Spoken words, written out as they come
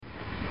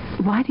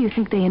Why do you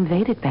think they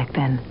invaded back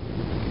then?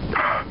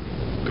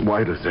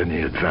 Why does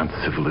any advanced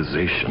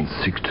civilization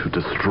seek to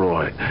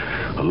destroy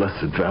a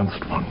less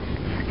advanced one?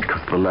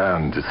 Because the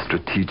land is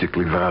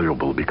strategically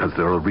valuable, because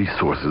there are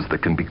resources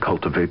that can be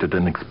cultivated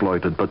and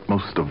exploited, but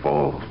most of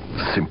all,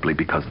 simply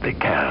because they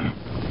can.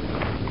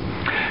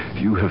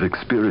 You have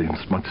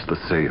experienced much the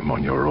same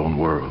on your own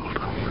world.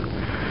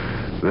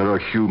 There are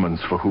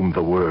humans for whom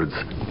the words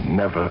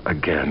 "never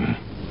again"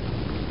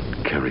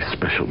 carry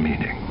special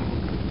meaning,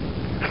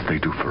 as they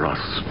do for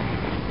us.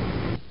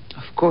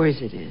 Of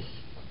course it is.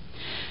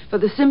 For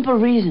the simple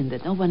reason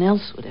that no one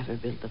else would ever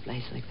build a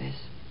place like this.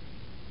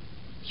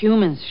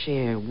 Humans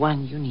share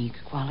one unique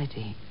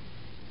quality.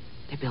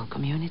 They build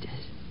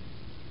communities.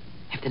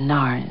 If the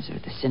Narns or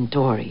the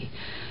Centauri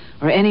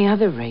or any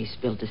other race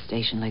built a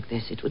station like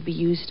this, it would be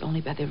used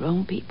only by their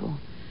own people.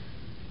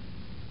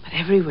 But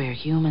everywhere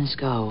humans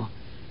go,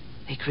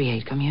 they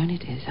create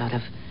communities out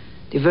of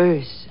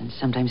diverse and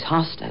sometimes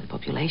hostile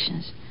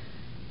populations.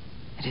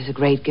 It is a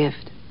great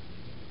gift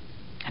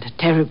and a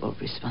terrible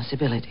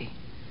responsibility.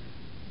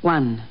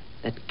 One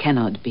that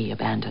cannot be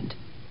abandoned.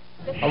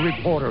 A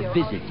reporter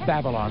visits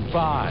Babylon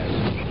 5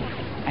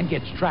 and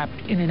gets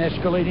trapped in an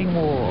escalating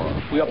war.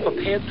 We are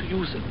prepared to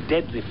use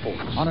deadly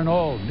force. On an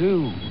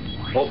all-new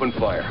Open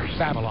fire.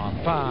 Babylon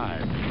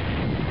 5.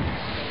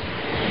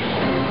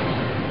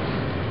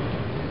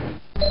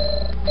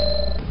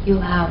 You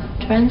have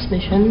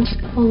transmissions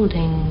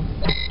holding.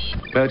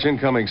 Patch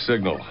incoming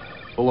signal.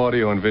 Full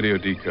audio and video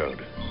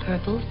decode.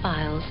 Purple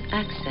files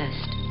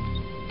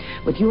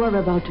accessed. What you are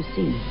about to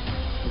see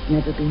has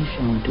never been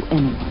shown to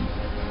anyone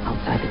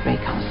outside the Grey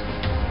Council.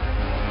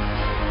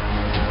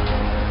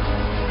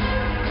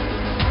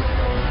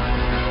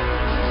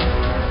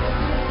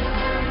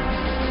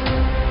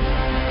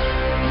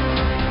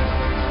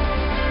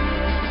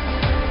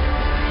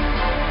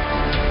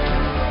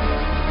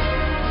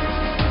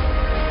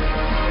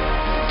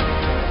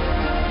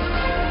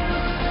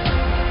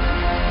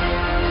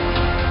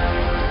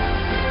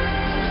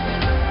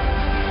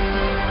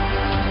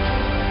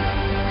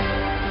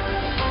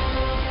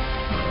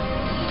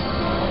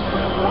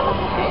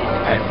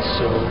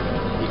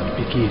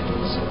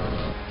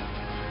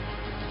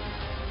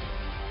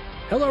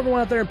 Hello,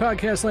 everyone out there in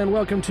podcast land.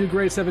 Welcome to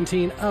Grade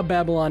 17, a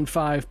Babylon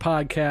 5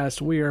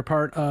 podcast. We are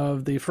part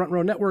of the Front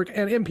Row Network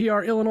and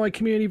NPR Illinois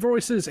Community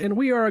Voices, and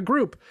we are a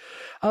group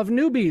of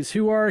newbies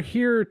who are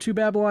here to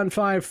Babylon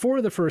 5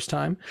 for the first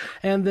time,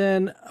 and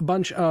then a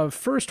bunch of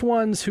first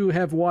ones who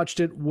have watched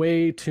it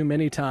way too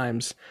many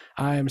times.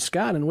 I'm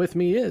Scott, and with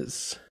me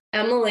is...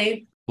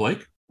 Emily.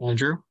 Blake.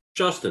 Andrew.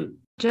 Justin.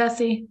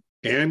 Jesse.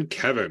 And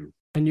Kevin.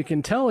 And you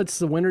can tell it's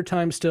the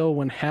wintertime still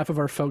when half of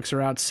our folks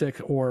are out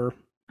sick or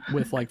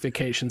with like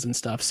vacations and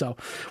stuff. So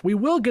we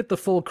will get the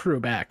full crew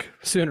back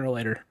sooner or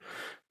later.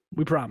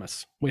 We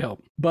promise. We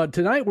hope. But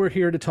tonight we're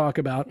here to talk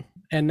about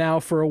And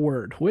Now for a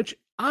Word, which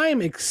I'm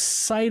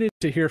excited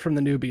to hear from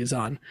the newbies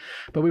on.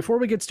 But before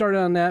we get started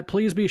on that,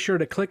 please be sure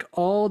to click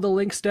all the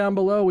links down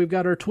below. We've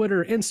got our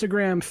Twitter,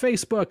 Instagram,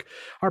 Facebook,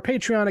 our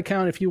Patreon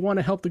account if you want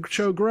to help the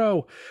show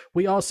grow.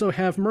 We also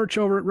have merch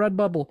over at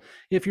Redbubble.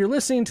 If you're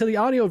listening to the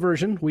audio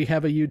version, we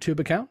have a YouTube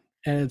account,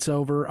 and it's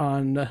over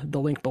on the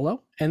link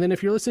below. And then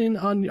if you're listening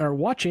on or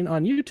watching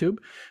on YouTube,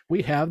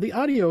 we have the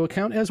audio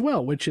account as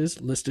well, which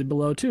is listed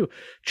below too.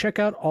 Check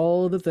out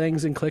all the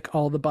things and click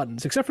all the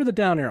buttons, except for the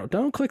down arrow.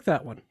 Don't click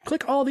that one.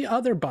 Click all the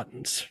other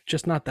buttons,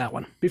 just not that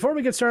one. Before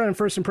we get started on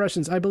first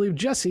impressions, I believe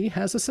Jesse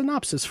has a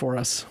synopsis for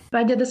us.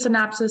 I did the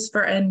synopsis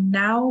for And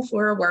Now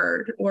for a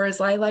Word, or as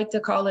I like to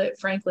call it,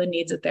 Franklin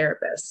Needs a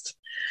Therapist.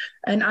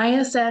 An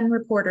ISN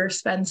reporter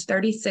spends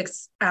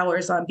 36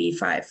 hours on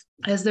B5.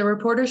 As the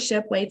reporter's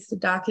ship waits to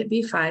dock at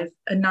B5,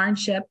 a Narn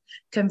ship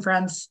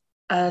confronts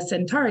a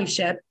Centauri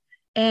ship,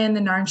 and the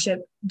Narn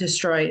ship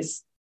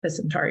destroys the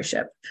Centauri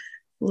ship.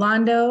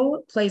 Londo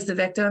plays the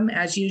victim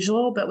as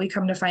usual, but we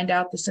come to find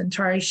out the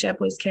Centauri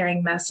ship was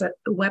carrying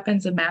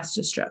weapons of mass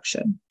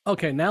destruction.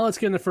 Okay, now let's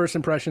get into first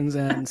impressions.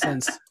 And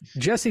since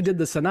Jesse did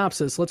the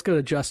synopsis, let's go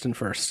to Justin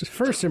first.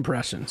 First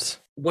impressions.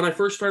 When I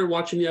first started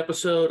watching the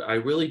episode, I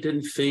really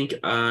didn't think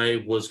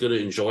I was going to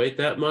enjoy it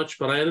that much,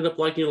 but I ended up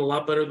liking it a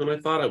lot better than I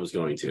thought I was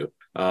going to.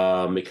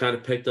 It kind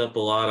of picked up a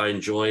lot. I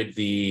enjoyed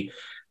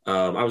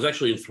I was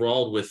actually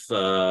enthralled with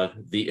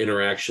the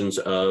interactions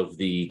of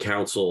the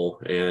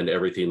council and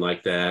everything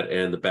like that,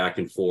 and the back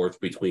and forth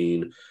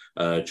between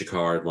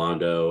G'Kar,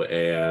 Londo,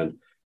 and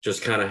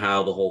just kind of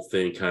how the whole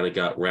thing kind of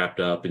got wrapped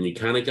up. And you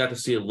kind of got to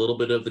see a little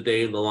bit of the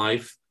day in the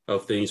life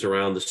of things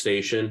around the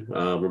station.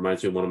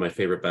 Reminds me of one of my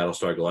favorite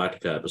Battlestar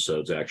Galactica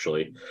episodes,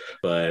 actually.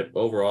 But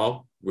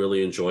overall,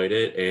 really enjoyed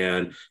it,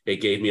 and it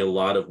gave me a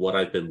lot of what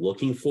I've been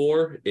looking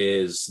for,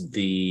 is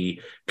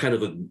the kind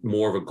of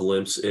more of a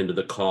glimpse into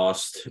the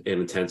cost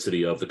and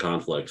intensity of the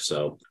conflict.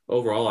 So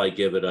overall, I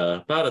give it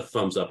about a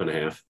thumbs up and a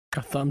half.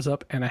 A thumbs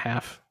up and a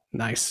half.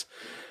 Nice.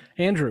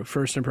 Andrew,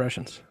 first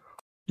impressions.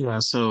 Yeah,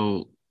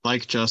 so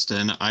like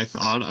Justin, I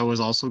thought I was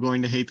also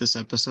going to hate this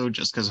episode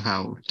just because of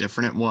how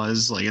different it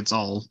was. Like, it's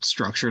all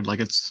structured like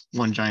it's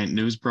one giant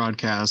news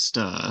broadcast.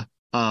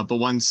 But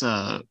once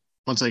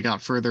once I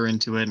got further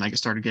into it and I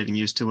started getting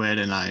used to it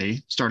and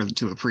I started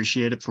to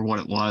appreciate it for what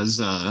it was,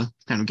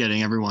 kind of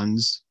getting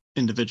everyone's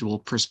individual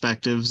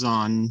perspectives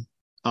on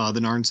the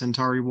Narn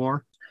Centauri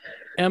War.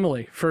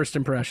 Emily, first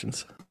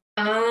impressions.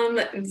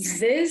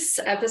 This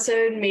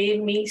episode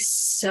made me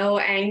so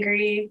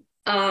angry.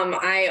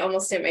 I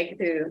almost didn't make it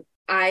through.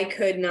 I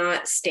could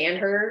not stand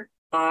her.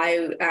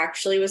 I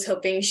actually was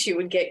hoping she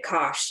would get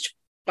coshed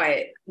by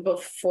it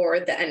before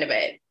the end of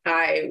it.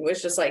 I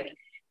was just like,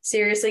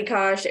 seriously,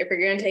 Kosh, if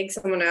you're going to take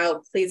someone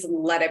out, please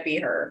let it be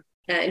her.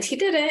 And he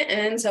didn't,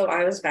 and so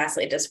I was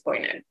vastly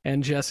disappointed.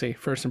 And Jesse,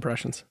 first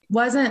impressions.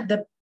 Wasn't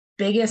the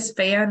biggest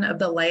fan of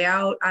the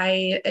layout.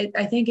 I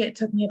think it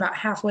took me about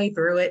halfway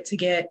through it to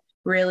get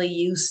really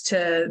used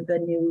to the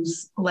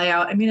news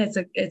layout. I mean,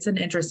 it's an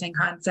interesting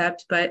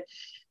concept, but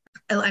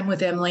I'm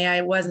with Emily.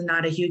 I was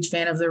not a huge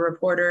fan of the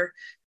reporter.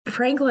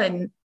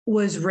 Franklin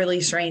was really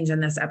strange in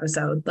this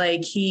episode.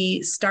 Like,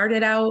 he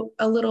started out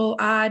a little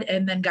odd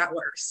and then got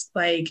worse,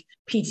 like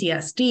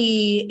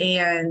PTSD.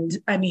 And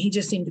I mean, he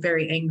just seemed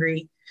very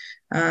angry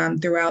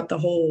throughout the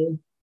whole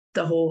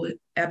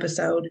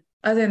episode.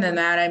 Other than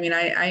that, I mean,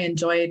 I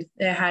enjoyed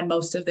it. Had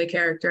most of the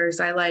characters.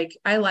 I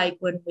like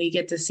when we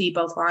get to see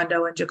both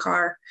Londo and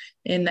G'Kar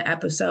in the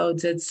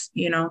episodes.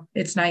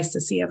 It's nice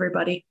to see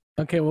everybody.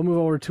 Okay, we'll move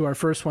over to our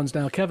first ones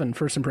now. Kevin,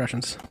 first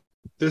impressions.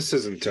 This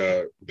isn't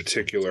a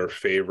particular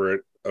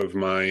favorite of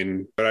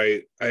mine,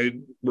 but I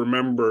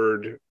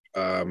remembered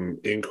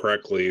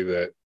incorrectly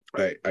that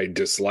I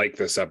dislike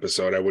this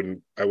episode. I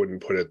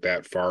wouldn't put it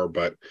that far,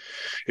 but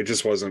it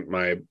just wasn't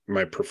my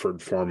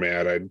preferred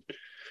format.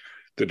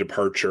 The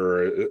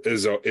departure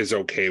is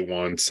okay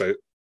once,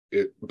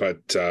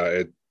 but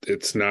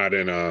it's not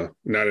in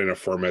a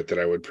format that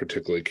I would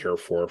particularly care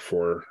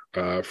for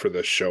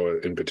this show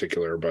in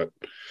particular. But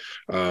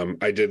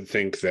I did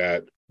think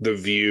that the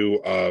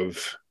view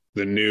of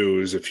the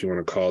news, if you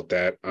want to call it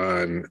that,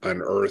 on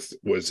Earth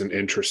was an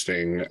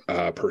interesting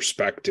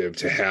perspective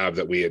to have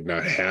that we had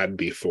not had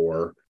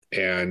before,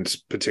 and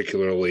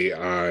particularly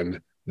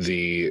on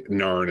the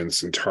Narn and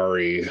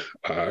Centauri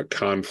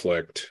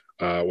conflict.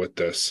 With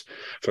this,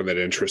 found that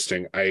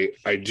interesting. I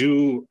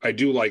do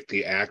like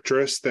the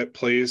actress that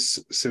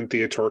plays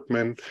Cynthia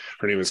Torkman.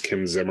 Her name is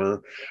Kim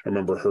Zimmer. I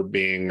remember her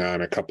being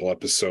on a couple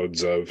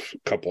episodes of a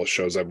couple of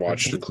shows I've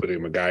watched, including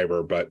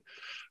MacGyver.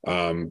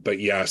 But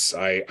yes,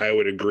 I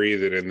would agree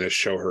that in this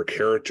show her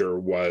character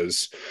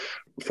was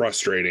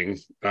frustrating,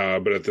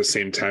 but at the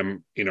same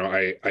time,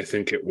 I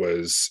think it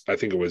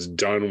was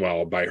done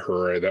well by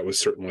her. That was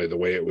certainly the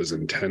way it was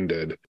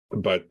intended.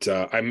 But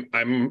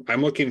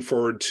I'm looking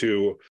forward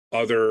to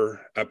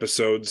other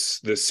episodes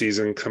this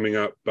season coming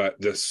up, but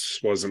this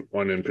wasn't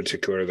one in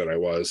particular that I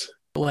was.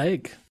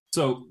 Blake.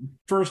 So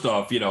first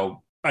off,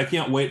 I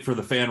can't wait for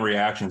the fan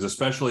reactions,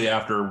 especially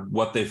after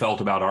what they felt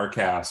about our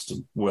cast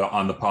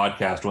on the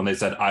podcast when they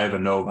said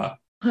Ivanova.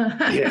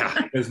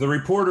 Yeah. As the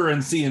reporter in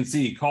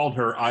CNC called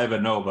her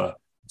Ivanova.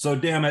 So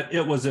damn it,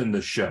 it was in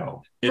the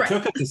show. It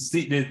took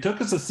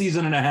us a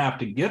season and a half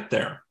to get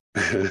there.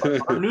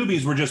 Our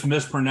newbies were just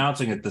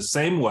mispronouncing it the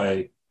same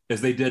way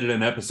as they did in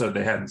an episode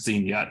they hadn't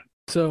seen yet.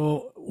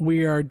 So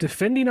we are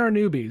defending our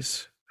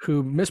newbies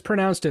who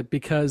mispronounced it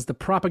because the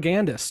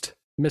propagandist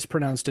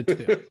mispronounced it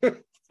too.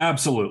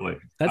 Absolutely.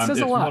 That says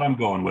a lot. What I'm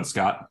going with,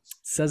 Scott.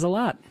 Says a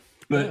lot.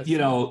 But,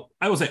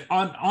 I will say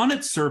on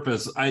its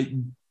surface,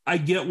 I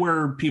get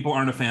where people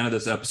aren't a fan of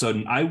this episode,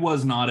 and I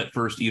was not at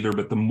first either,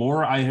 but the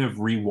more I have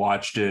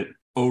rewatched it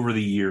over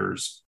the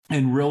years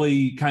and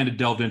really kind of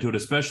delved into it,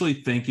 especially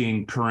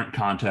thinking current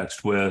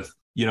context with,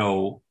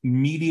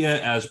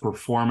 media as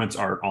performance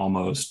art,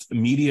 almost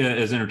media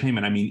as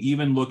entertainment. I mean,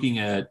 even looking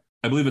at,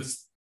 I believe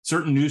it's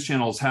certain news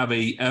channels have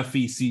a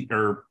FCC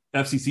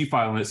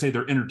file and they say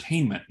they're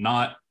entertainment,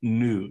 not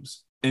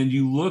news. And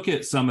you look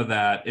at some of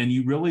that and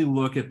you really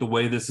look at the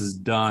way this is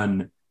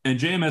done. And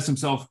JMS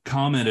himself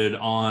commented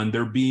on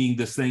there being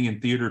this thing in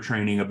theater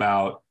training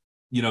about,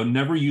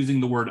 never using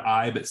the word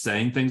I, but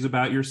saying things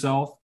about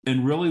yourself,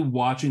 and really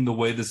watching the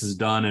way this is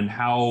done and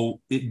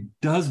how it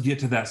does get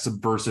to that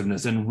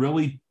subversiveness and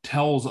really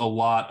tells a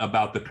lot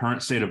about the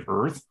current state of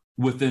Earth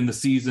within the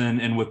season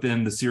and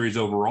within the series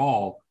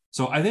overall.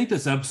 So I think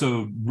this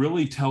episode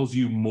really tells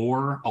you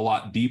a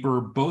lot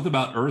deeper, both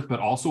about Earth, but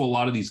also a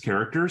lot of these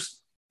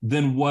characters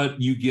than what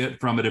you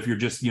get from it if you're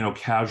just,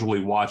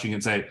 casually watching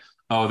and say,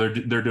 oh,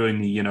 they're doing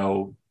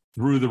the,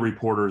 through the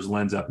reporter's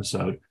lens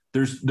episode.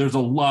 There's a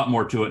lot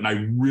more to it. And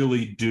I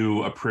really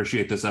do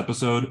appreciate this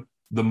episode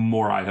the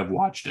more I have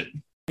watched it.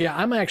 Yeah,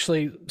 I'm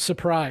actually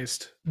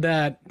surprised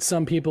that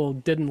some people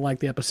didn't like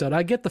the episode.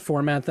 I get the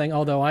format thing,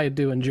 although I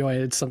do enjoy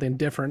it. It's something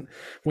different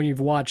when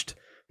you've watched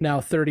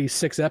now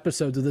 36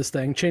 episodes of this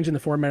thing. Changing the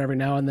format every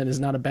now and then is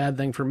not a bad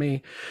thing for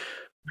me.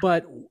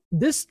 But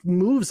this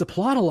moves the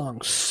plot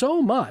along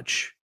so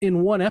much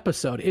in one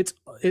episode.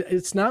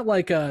 It's not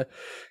like a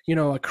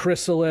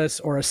chrysalis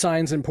or a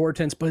signs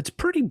importance, but it's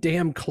pretty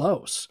damn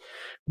close.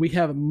 We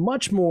have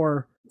much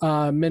more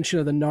mention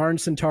of the Narn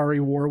Centauri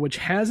War, which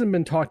hasn't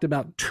been talked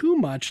about too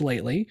much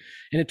lately,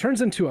 and it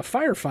turns into a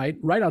firefight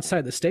right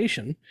outside the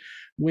station.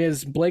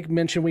 as Blake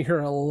mentioned, we hear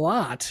a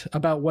lot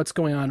about what's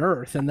going on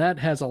Earth, and that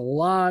has a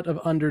lot of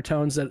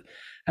undertones that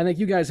I think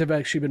you guys have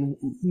actually been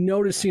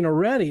noticing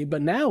already,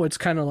 but now it's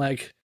kind of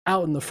like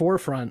out in the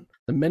forefront.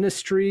 The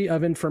Ministry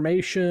of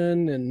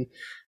Information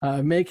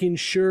and making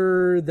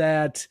sure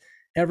that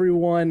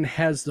everyone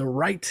has the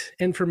right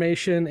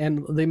information.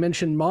 And they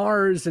mention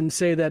Mars and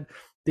say that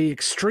the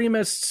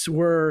extremists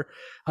were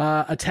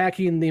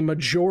attacking the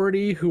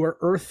majority who are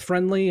Earth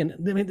friendly. And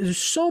I mean, there's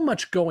so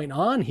much going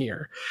on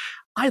here.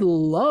 I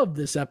love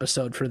this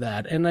episode for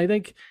that. And I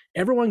think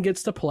everyone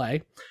gets to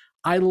play.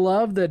 I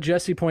love that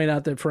Jesse pointed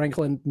out that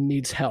Franklin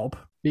needs help,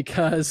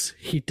 because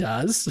he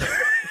does.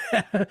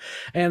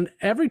 And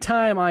every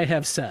time I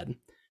have said,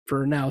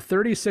 for now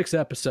 36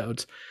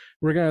 episodes,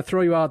 we're going to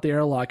throw you out the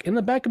airlock, in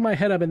the back of my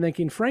head, I've been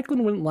thinking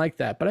Franklin wouldn't like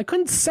that, but I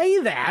couldn't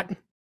say that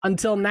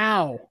until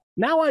now.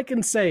 Now I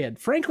can say it.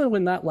 Franklin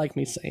would not like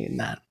me saying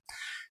that.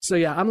 So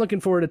yeah, I'm looking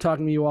forward to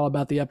talking to you all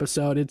about the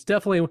episode. It's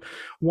definitely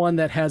one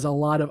that has a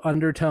lot of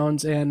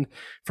undertones. And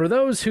for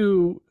those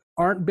who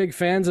aren't big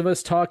fans of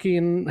us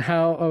talking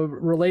how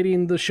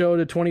relating the show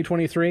to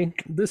 2023,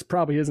 this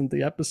probably isn't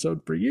the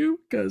episode for you,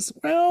 because,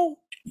 well,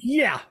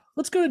 yeah.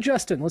 Let's go to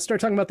Justin. Let's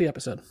start talking about the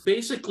episode.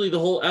 Basically, the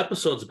whole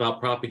episode's about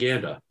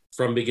propaganda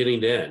from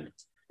beginning to end.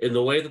 In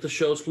the way that the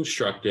show's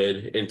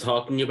constructed, and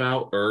talking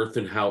about Earth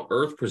and how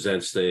Earth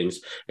presents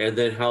things, and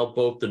then how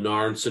both the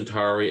Narn,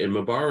 Centauri, and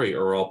Minbari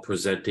are all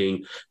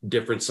presenting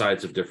different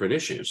sides of different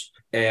issues.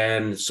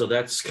 And so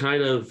that's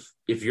kind of,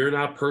 if you're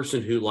not a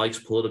person who likes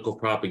political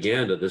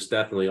propaganda, this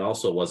definitely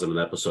also wasn't an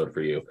episode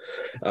for you.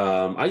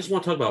 I just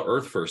want to talk about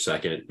Earth for a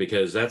second,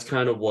 because that's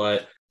kind of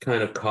what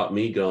kind of caught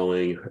me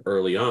going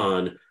early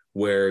on,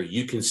 where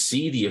you can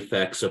see the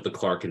effects of the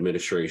Clark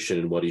administration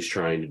and what he's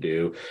trying to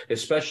do,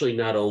 especially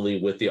not only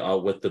with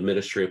the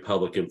Ministry of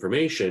Public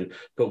Information,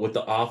 but with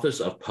the Office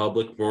of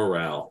Public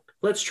Morale.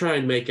 Let's try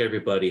and make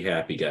everybody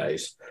happy,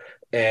 guys.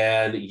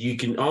 And you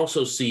can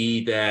also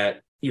see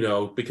that, you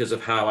know, because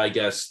of how I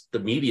guess the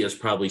media is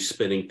probably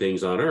spinning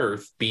things on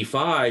Earth,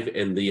 B5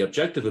 and the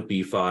objective of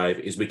B5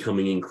 is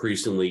becoming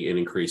increasingly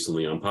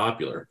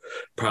unpopular,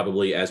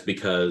 probably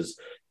because,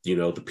 you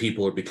know, the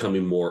people are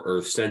becoming more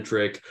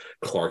Earth-centric.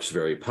 Clark's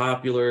very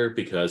popular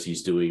because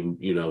he's doing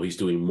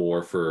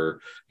more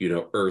for, you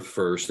know, Earth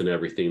first and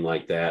everything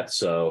like that.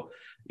 So,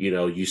 you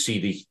know, you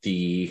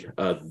see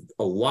a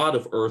lot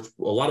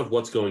of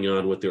what's going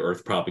on with the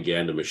Earth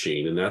propaganda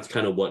machine. And that's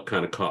kind of what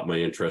kind of caught my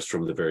interest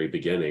from the very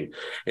beginning.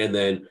 And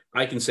then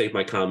I can save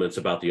my comments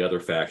about the other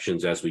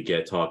factions as we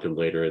get talking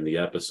later in the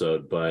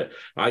episode. But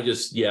I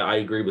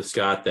agree with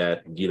Scott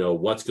that, you know,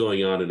 what's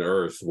going on in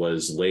Earth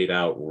was laid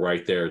out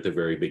right there at the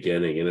very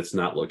beginning, and it's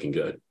not looking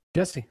good.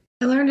 Jesse.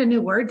 I learned a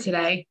new word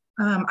today.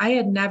 I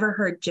had never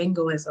heard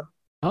jingoism.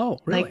 Oh,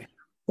 really? Like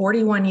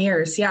 41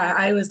 years. Yeah,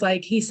 I was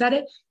like, he said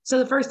it. So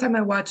the first time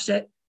I watched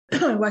it,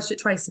 I watched it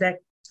twice today.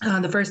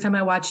 The first time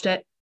I watched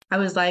it, I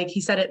was like,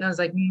 he said it, and I was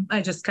like,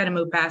 I just kind of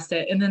moved past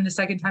it. And then the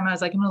second time I was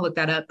like, I'm going to look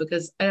that up,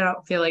 because I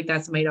don't feel like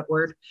that's a made up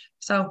word.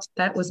 So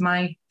that was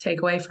my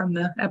takeaway from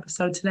the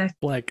episode today.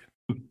 Blake.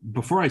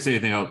 Before I say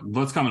anything else,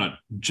 let's comment on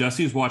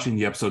Jesse's watching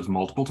the episodes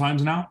multiple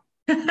times now.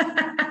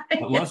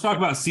 Let's talk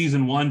about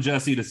season 1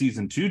 Jesse to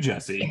season 2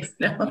 Jesse.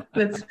 No,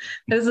 this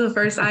is the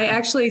first. I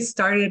actually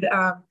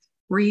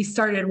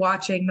restarted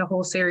watching the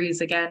whole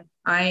series again.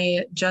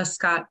 I just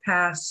got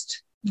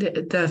past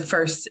the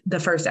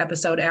first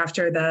episode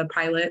after the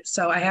pilot,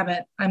 so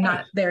I'm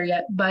not there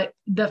yet. But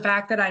the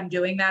fact that I'm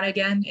doing that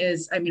again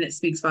it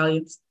speaks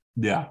volumes.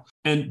 Yeah.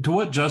 And to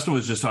what Justin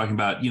was just talking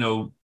about, you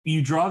know,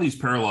 you draw these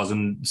parallels,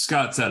 and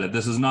Scott said it,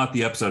 this is not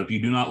the episode. If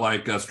you do not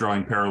like us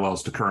drawing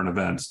parallels to current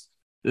events,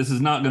 this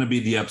is not going to be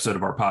the episode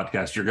of our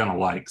podcast you're going to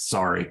like.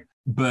 Sorry.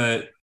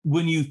 But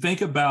when you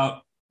think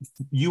about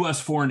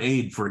U.S. foreign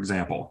aid, for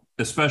example,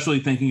 especially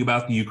thinking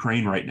about the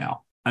Ukraine right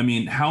now, I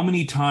mean, how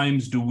many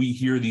times do we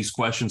hear these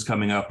questions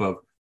coming up of,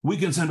 we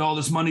can send all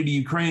this money to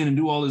Ukraine and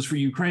do all this for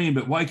Ukraine,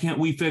 but why can't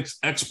we fix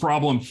X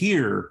problem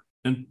here?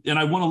 And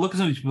I want to look at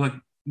some of these people like,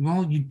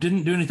 well, you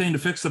didn't do anything to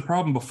fix the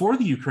problem before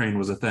the Ukraine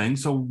was a thing.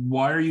 So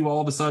why are you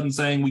all of a sudden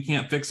saying we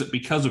can't fix it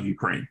because of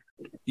Ukraine?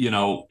 You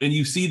know, and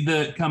you see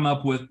that come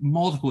up with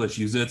multiple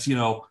issues. It's, you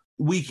know,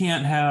 we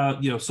can't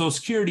have, you know, Social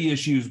Security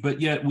issues, but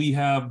yet we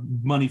have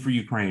money for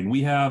Ukraine.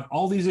 We have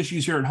all these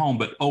issues here at home,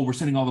 but, we're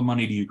sending all the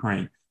money to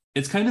Ukraine.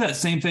 It's kind of that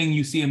same thing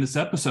you see in this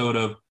episode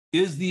of,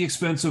 is the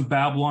expense of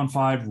Babylon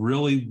 5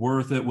 really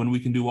worth it when we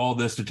can do all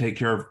this to take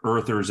care of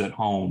Earthers at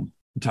home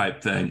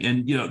type thing?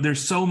 And, you know,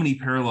 there's so many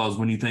parallels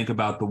when you think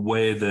about the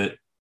way that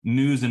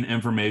news and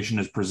information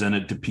is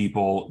presented to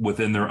people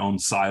within their own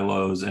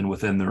silos and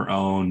within their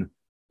own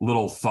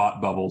little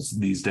thought bubbles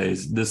these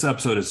days. This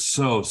episode is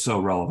so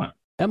relevant.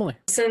 Emily.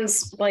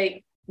 Since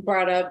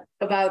brought up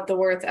about the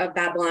worth of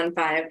Babylon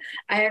 5,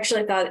 I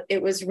actually thought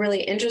it was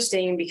really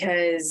interesting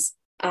because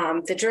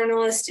the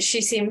journalist,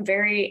 she seemed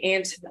very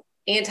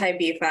anti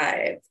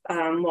B5.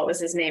 What was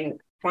his name?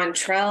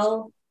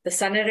 Quantrell, the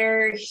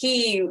senator.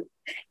 He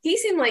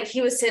seemed like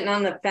he was sitting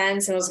on the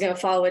fence and was going to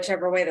follow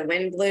whichever way the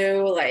wind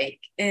blew, like,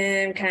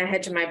 and kind of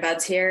hedging my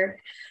bets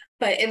here.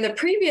 But in the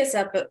previous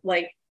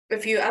like a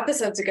few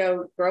episodes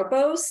ago,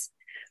 Gropos,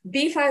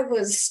 B5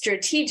 was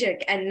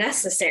strategic and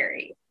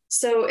necessary.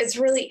 So it's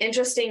really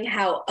interesting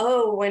how,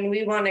 when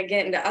we want to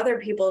get into other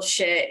people's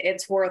shit,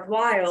 it's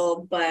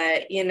worthwhile.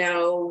 But,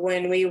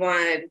 when we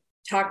want to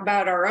talk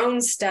about our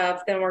own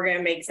stuff, then we're going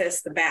to make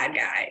this the bad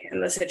guy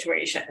in the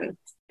situation.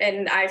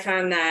 And I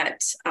found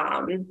that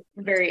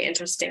very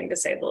interesting, to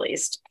say the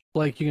least.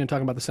 Blake, you going to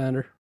talk about the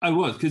senator? I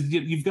was, because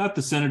you've got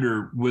the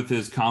senator with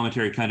his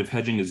commentary kind of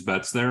hedging his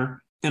bets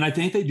there. And I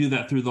think they do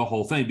that through the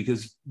whole thing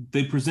because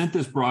they present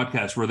this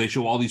broadcast where they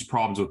show all these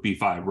problems with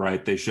B5,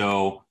 right? They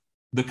show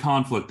the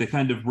conflict. They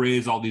kind of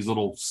raise all these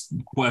little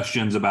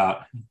questions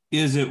about,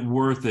 is it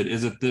worth it?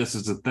 Is it this?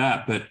 Is it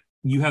that? But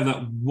you have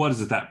that, what is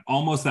it? That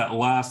almost that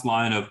last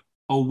line of,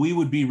 we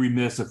would be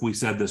remiss if we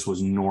said this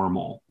was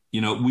normal.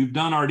 We've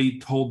already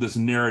told this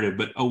narrative,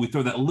 but we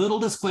throw that little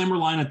disclaimer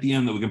line at the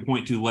end that we can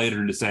point to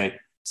later to say,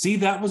 see,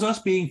 that was us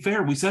being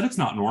fair. We said it's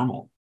not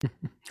normal.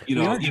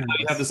 You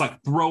have this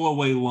like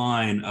throwaway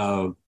line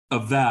of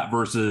that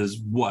versus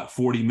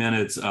 40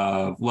 minutes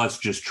of let's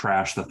just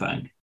trash the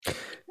thing.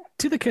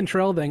 To the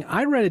Cantrell thing,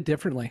 I read it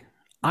differently.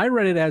 I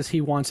read it as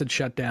he wants it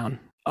shut down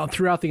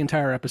throughout the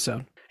entire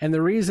episode. And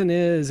the reason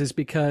is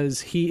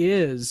because he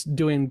is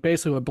doing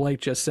basically what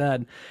Blake just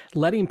said,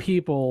 letting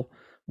people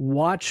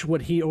watch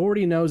what he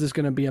already knows is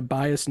going to be a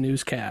biased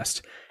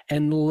newscast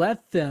and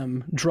let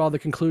them draw the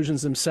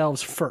conclusions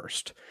themselves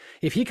first.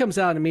 If he comes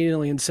out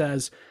immediately and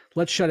says,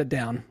 let's shut it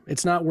down,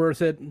 it's not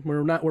worth it,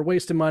 we're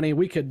wasting money,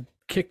 we could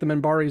kick the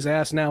Minbari's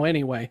ass now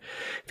anyway.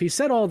 If he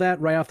said all that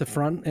right off the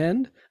front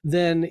end,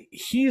 then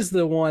he's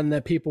the one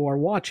that people are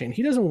watching.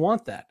 He doesn't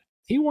want that.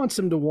 He wants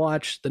them to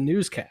watch the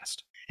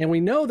newscast. And we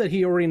know that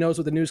he already knows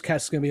what the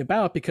newscast is going to be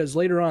about because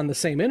later on in the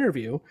same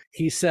interview,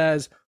 he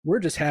says, we're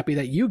just happy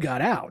that you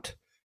got out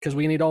because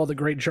we need all the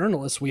great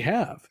journalists we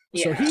have.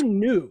 Yeah. So he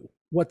knew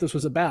what this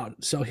was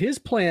about. So his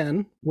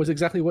plan was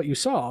exactly what you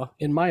saw,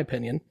 in my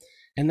opinion,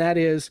 and that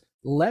is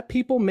let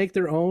people make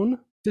their own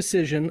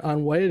decision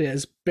on what it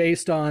is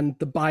based on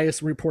the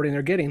biased reporting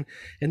they're getting.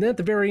 And then at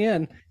the very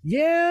end,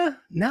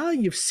 now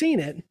you've seen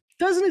it,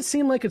 doesn't it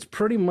seem like it's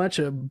pretty much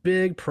a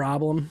big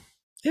problem?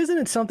 Isn't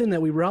it something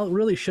that we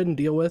really shouldn't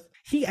deal with?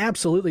 He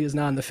absolutely is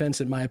not on the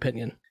fence, in my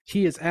opinion.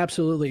 He is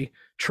absolutely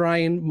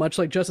trying, much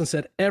like Justin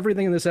said,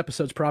 everything in this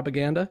episode's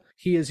propaganda.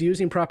 He is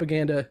using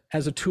propaganda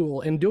as a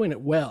tool and doing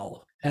it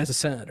well as a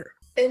senator.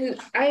 And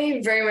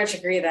I very much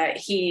agree that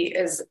he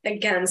is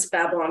against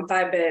Babylon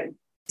 5, but it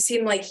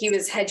seemed like he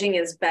was hedging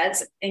his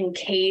bets in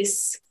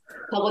case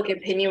public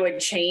opinion would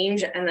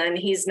change. And then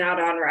he's not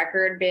on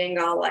record being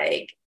all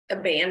like,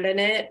 abandon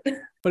it.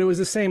 But it was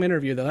the same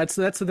interview, though. That's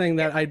the thing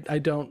that I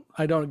don't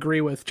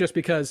agree with. Just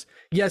because,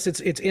 yes, it's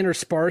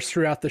interspersed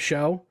throughout the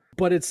show,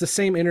 but it's the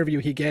same interview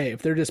he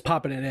gave. They're just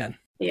popping it in.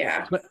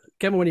 Yeah. But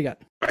Kevin, what do you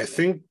got? I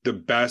think the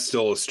best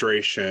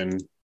illustration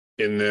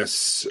in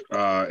this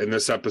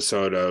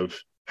episode of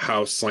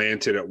how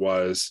slanted it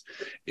was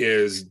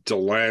is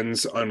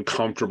Delenn's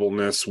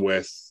uncomfortableness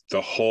with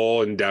the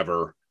whole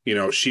endeavor.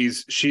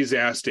 She's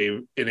asked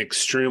an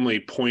extremely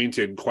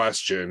pointed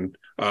question,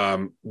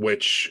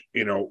 which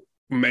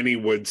many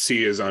would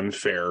see as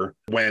unfair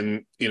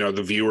when,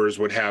 the viewers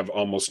would have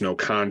almost no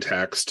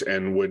context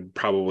and would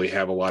probably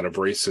have a lot of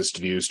racist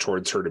views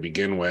towards her to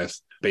begin with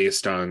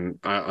based on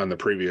the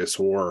previous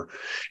war.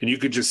 And you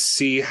could just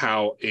see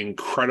how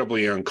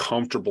incredibly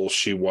uncomfortable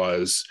she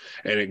was.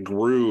 And it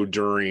grew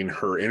during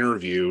her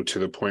interview to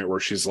the point where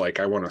she's like,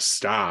 I want to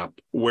stop.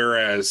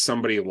 Whereas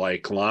somebody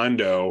like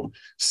Londo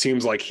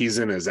seems like he's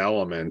in his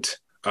element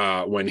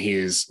when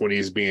he's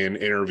being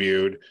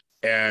interviewed.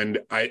 And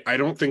I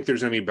don't think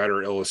there's any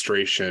better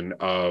illustration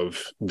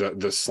of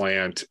the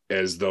slant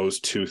as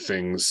those two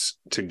things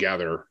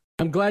together.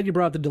 I'm glad you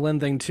brought the Delenn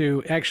thing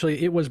too.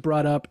 Actually, it was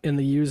brought up in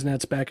the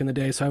Usenets back in the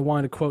day, so I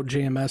wanted to quote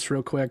JMS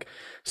real quick.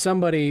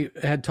 Somebody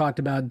had talked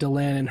about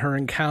Delenn and her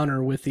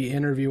encounter with the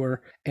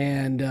interviewer,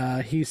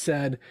 and he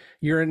said,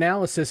 your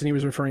analysis, and he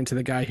was referring to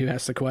the guy who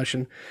asked the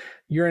question,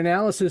 your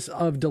analysis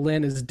of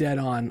Delenn is dead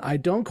on. I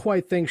don't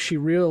quite think she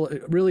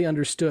really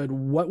understood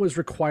what was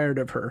required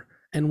of her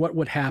and what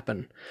would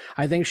happen.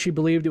 I think she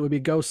believed it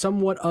would go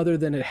somewhat other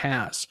than it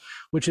has,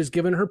 which has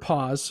given her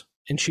pause,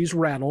 and she's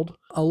rattled,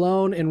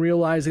 alone in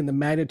realizing the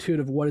magnitude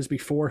of what is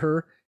before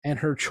her and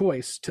her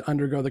choice to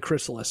undergo the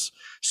chrysalis.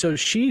 So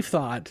she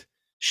thought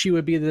she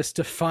would be this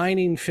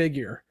defining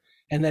figure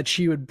and that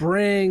she would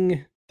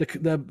bring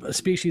the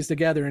species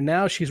together. And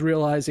now she's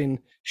realizing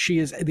she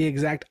is the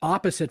exact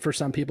opposite for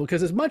some people,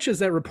 because as much as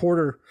that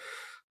reporter,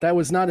 that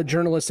was not a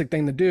journalistic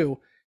thing to do,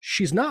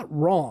 she's not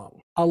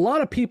wrong. A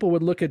lot of people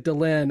would look at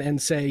Delenn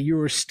and say, you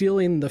were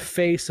stealing the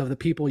face of the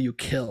people you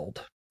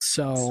killed.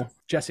 So,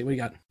 Jesse, what do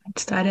you got?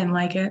 I didn't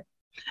like it.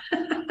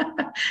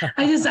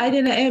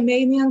 It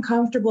made me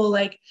uncomfortable.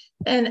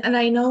 And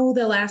I know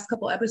the last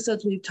couple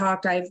episodes we've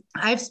talked,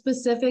 I've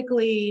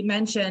specifically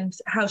mentioned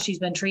how she's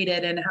been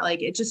treated and how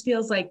it just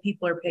feels like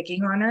people are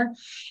picking on her.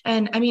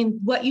 And I mean,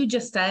 what you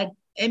just said,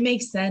 it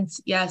makes sense.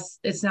 Yes,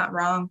 it's not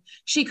wrong.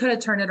 She could have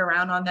turned it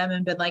around on them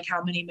and been like,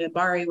 how many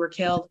Minbari were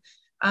killed?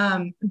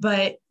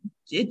 But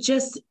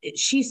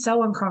she's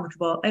so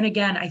uncomfortable. And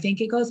again, I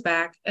think it goes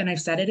back, and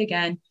I've said it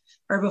again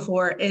or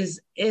before, is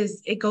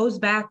it goes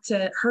back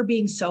to her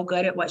being so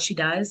good at what she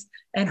does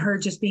and her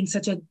just being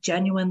such a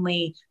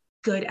genuinely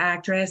good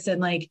actress,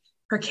 and like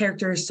her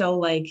character is so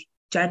like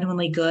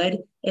genuinely good.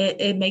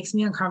 It makes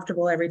me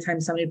uncomfortable every time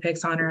somebody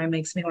picks on her. It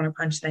makes me want to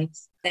punch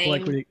things.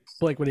 Blake,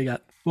 what do you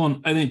got? Well,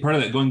 I think part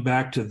of that, going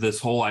back to this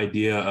whole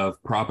idea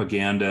of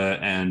propaganda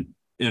and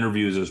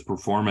interviews as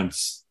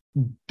performance,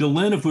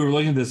 Delenn, if we were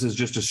looking at this as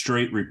just a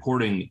straight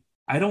reporting,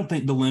 I don't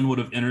think Delenn would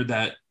have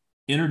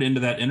entered into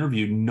that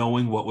interview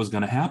knowing what was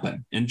going to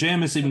happen. And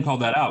JMS even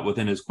called that out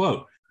within his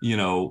quote. You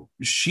know,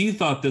 she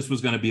thought this was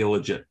going to be a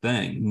legit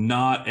thing,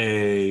 not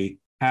a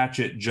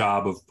hatchet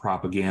job of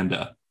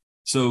propaganda.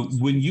 So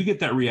when you get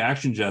that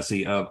reaction,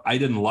 Jesse, of I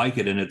didn't like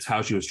it and it's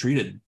how she was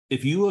treated,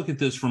 if you look at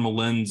this from a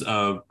lens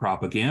of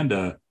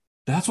propaganda,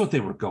 that's what they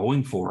were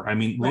going for. I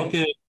mean, look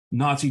at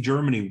Nazi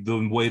Germany,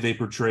 the way they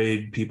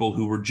portrayed people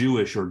who were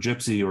Jewish or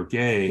gypsy or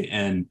gay.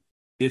 And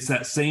it's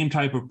that same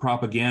type of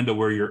propaganda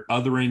where you're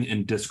othering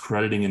and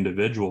discrediting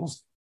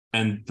individuals.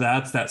 And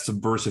that's that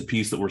subversive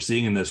piece that we're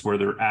seeing in this, where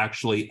they're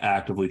actually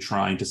actively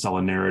trying to sell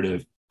a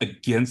narrative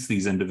against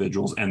these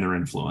individuals and their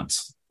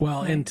influence.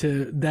 Well, and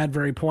to that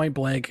very point,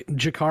 Blake,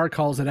 G'Kar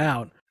calls it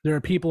out. There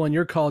are people in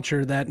your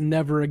culture that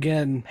never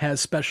again has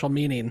special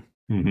meaning.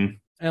 Mm-hmm.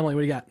 Emily,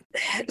 what do you got?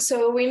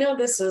 So we know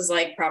this is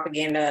like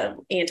propaganda,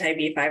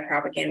 anti-B5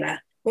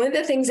 propaganda. One of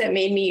the things that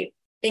made me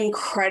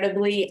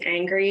incredibly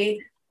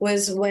angry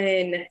was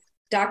when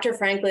Dr.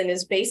 Franklin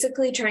is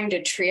basically trying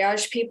to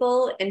triage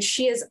people, and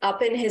she is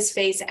up in his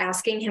face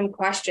asking him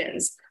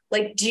questions.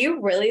 Like, do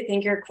you really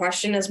think your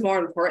question is more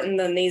important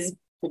than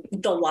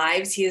the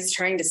lives he is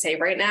trying to save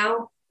right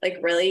now? Like,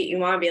 really? You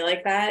want to be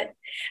like that?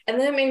 And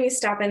then it made me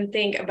stop and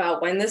think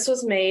about when this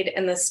was made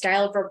and the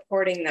style of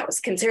reporting that was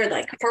considered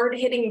like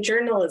hard-hitting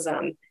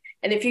journalism.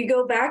 And if you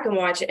go back and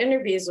watch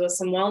interviews with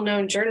some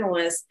well-known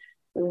journalists,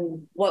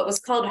 what was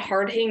called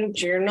hard-hitting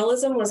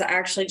journalism was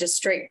actually just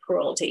straight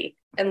cruelty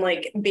and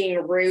like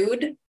being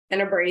rude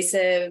and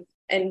abrasive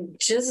and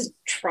just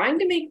trying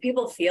to make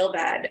people feel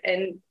bad.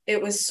 And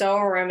it was so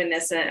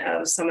reminiscent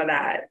of some of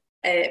that.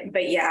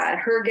 But yeah,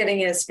 her getting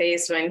his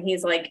face when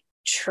he's like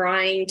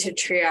trying to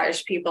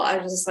triage people, I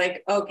was just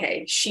like,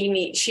 okay, she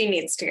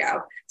needs to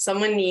go.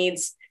 Someone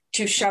needs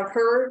to shove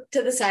her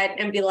to the side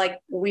and be like,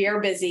 we are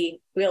busy.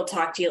 We'll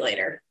talk to you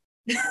later.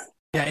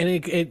 Yeah, and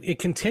it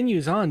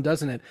continues on,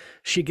 doesn't it?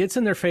 She gets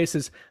in their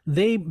faces.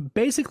 They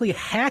basically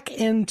hack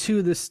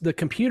into the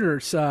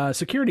computer's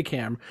security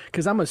cam,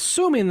 because I'm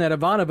assuming that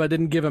Ivanova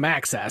didn't give him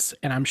access,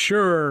 and I'm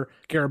sure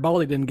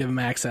Garibaldi didn't give him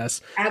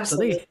access.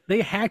 Absolutely. So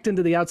they hacked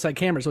into the outside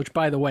cameras, which,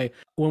 by the way,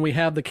 when we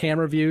have the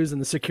camera views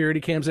and the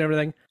security cams and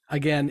everything,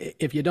 again,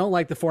 if you don't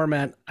like the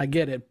format, I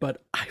get it,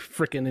 but I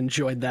freaking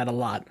enjoyed that a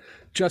lot.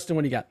 Justin,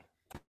 what do you got?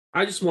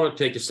 I just want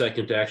to take a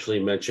second to actually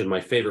mention my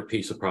favorite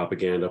piece of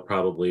propaganda,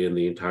 probably in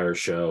the entire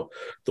show,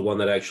 the one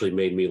that actually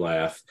made me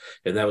laugh,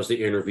 and that was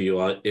the interview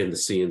in the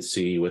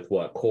CNC with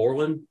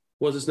Corwin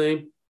was his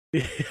name?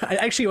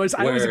 I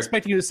was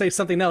expecting you to say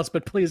something else,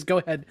 but please go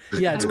ahead.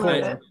 Yeah, it's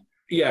Corwin.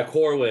 Yeah,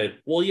 Corwin.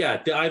 Well,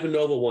 yeah, the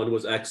Ivanova one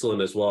was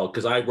excellent as well,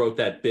 because I wrote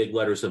that big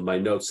letters in my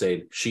notes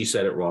saying she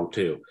said it wrong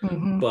too.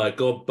 Mm-hmm. But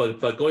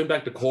going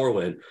back to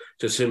Corwin,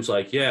 just seems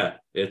like, yeah,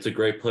 it's a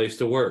great place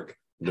to work.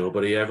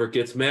 Nobody ever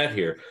gets mad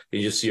here.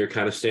 You just see her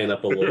kind of stand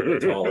up a little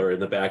bit taller in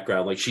the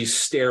background, like she's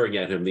staring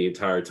at him the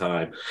entire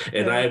time.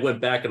 And I went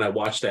back and I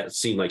watched that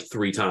scene like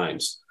 3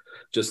 times,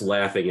 just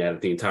laughing at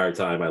it the entire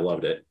time. I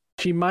loved it.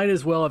 She might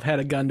as well have had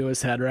a gun to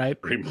his head, right?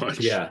 Pretty much.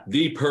 Yeah,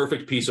 the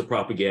perfect piece of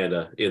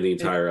propaganda in the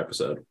entire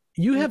episode.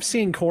 You have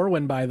seen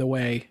Corwin, by the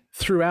way,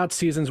 throughout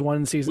seasons 1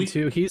 and season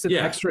 2. He's an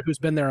extra who's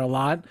been there a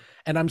lot.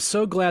 And I'm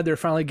so glad they're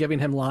finally giving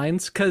him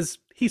lines, because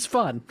he's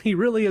fun. He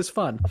really is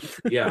fun.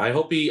 Yeah, I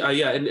hope he,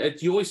 and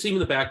you always see him in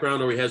the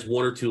background, or he has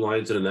 1 or 2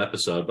 lines in an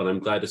episode, but I'm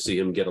glad to see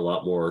him get a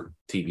lot more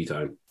TV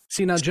time.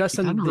 See, now,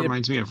 Justin. That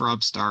reminds me of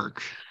Robb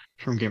Stark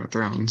from Game of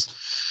Thrones.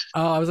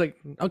 Oh, I was like,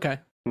 okay.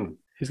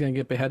 He's going to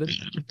get beheaded?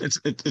 It's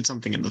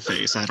something in the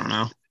face. I don't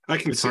know.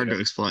 It's hard to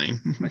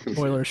explain.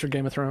 Spoilers for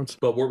Game of Thrones.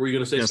 But what were you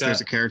going to say, Yes, Scott?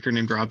 there's a character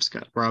named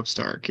Robb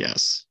Stark.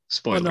 Yes.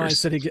 Spoilers. Well, no, I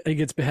said he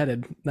gets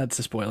beheaded. That's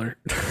a spoiler.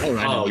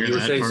 Oh, you were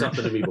saying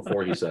something to me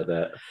before he said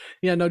that.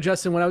 Yeah, no,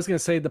 Justin, what I was going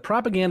to say, the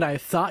propaganda I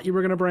thought you were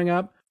going to bring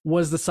up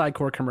was the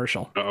Psycor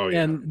commercial. Oh,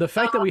 yeah. And the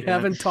fact that we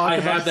haven't talked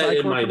about the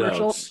Psycor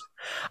commercial.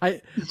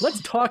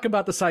 Let's talk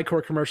about the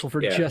Psycor commercial for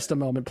just a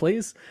moment,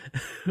 please.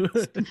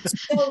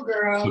 So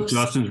gross. So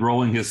Justin's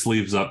rolling his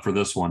sleeves up for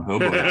this one. Oh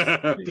boy.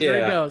 Yeah.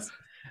 There it goes.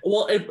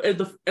 Well, and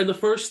the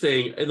first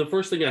thing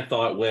I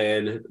thought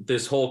when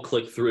this whole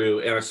clicked through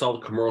and I saw the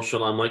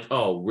commercial, I'm like,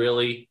 oh,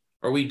 really?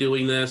 Are we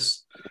doing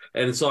this?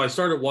 And so I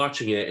started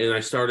watching it, and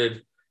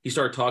he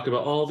started talking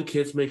about, all the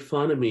kids make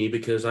fun of me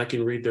because I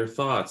can read their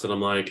thoughts. And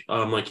I'm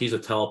like, he's a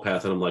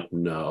telepath. And I'm like,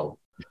 no.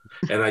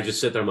 And I just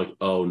sit there, I'm like,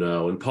 oh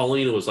no. And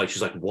Paulina was like,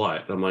 she's like,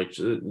 what? And I'm like,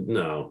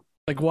 no.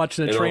 Like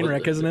watching a And train all the-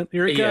 wreck, isn't it?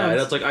 Here it Yeah, comes.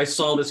 and it's like I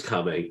saw this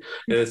coming,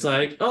 and it's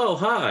like, oh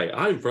hi,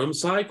 I'm from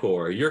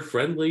Psycor, your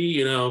friendly,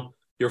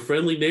 your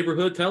friendly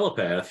neighborhood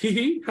telepath.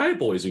 Hi,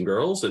 boys and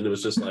girls. And it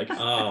was just like,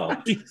 oh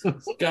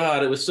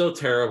God, it was so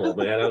terrible,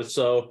 man. I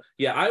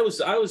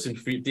was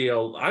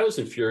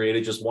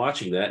infuriated just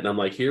watching that, and I'm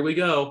like, here we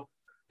go.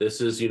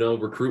 This is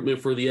recruitment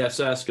for the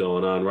SS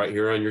going on right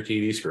here on your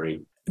TV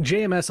screen.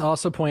 JMS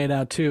also pointed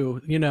out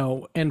too,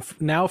 and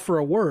now for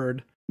a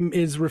word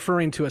is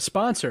referring to a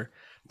sponsor.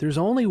 There's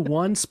only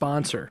one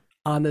sponsor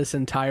on this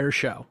entire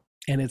show,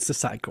 and it's the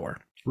Psycor.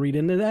 Read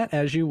into that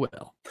as you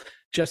will.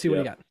 Jesse, what do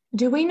you got?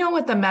 Do we know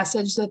what the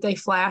message that they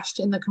flashed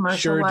in the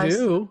commercial was?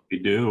 Sure do. We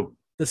do.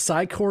 The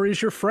Psycor is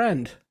your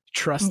friend.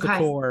 Trust the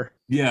core.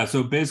 Yeah,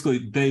 so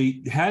basically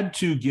they had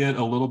to get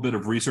a little bit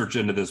of research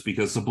into this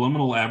because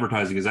subliminal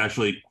advertising is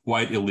actually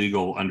quite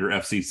illegal under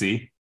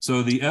FCC.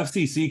 So the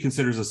FCC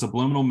considers a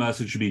subliminal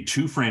message should be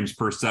 2 frames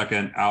per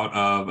second out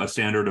of a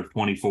standard of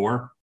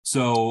 24.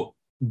 So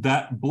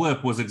that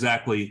blip was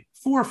exactly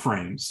 4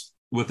 frames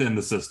within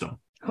the system.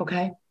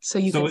 Okay. So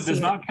it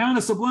does not count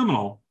as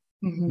subliminal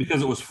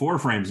because it was 4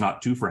 frames,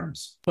 not 2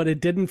 frames. But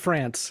it did in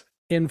France.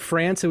 In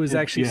France, it was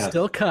actually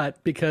still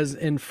cut because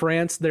in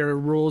France, their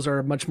rules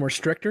are much more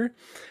stricter.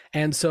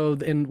 And so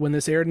when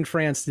this aired in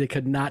France, they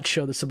could not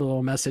show the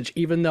subliminal message,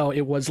 even though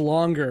it was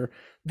longer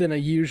than a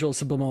usual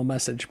subliminal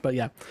message. But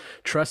yeah,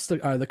 trust the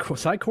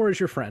Psycor is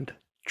your friend.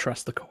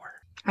 Trust the core.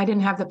 I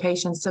didn't have the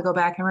patience to go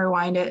back and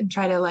rewind it and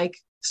try to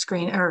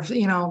screen or,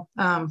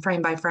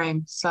 frame by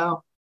frame.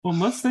 So. Well,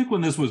 let's think when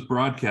this was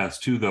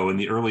broadcast too, though, in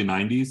the early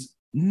 90s.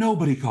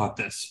 Nobody caught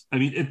this. I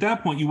mean, at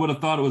that point, you would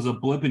have thought it was a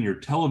blip in your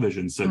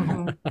television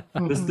signal.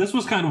 This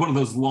was kind of one of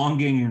those long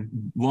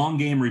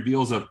game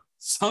reveals of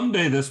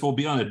someday this will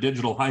be on a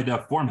digital high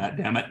def format.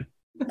 Damn it!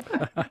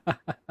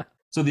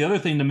 So the other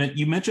thing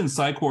you mentioned,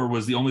 Psycor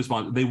was the only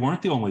sponsor. They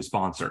weren't the only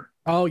sponsor.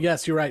 Oh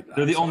yes, you're right.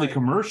 They're the only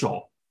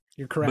commercial.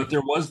 You're correct. But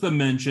there was the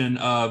mention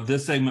of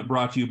this segment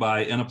brought to you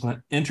by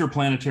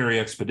Interplanetary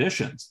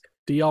Expeditions.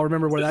 Do y'all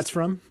remember where that's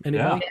from?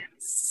 Anybody?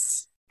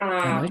 Yes.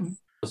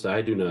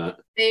 I do not.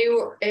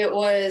 It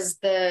was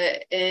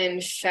the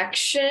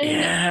infection.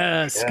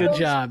 Yes, good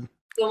job.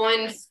 The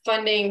one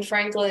funding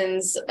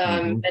Franklin's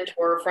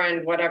mentor,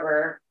 friend,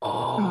 whatever.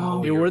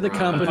 They were the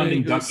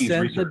company who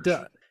sent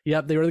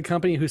they were the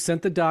company who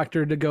sent the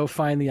doctor to go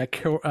find the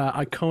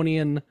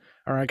Iconian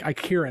or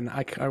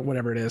Icaran,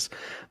 whatever it is,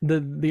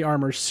 the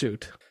armor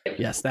suit.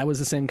 Yes, that was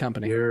the same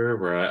company. You're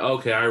right.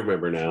 Okay, I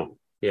remember now.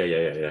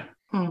 Yeah.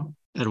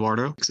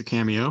 Eduardo, it's a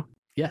cameo.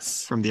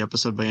 Yes. From the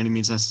episode By Any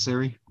Means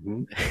Necessary.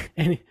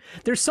 And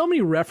there's so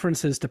many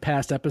references to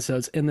past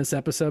episodes in this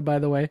episode, by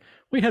the way.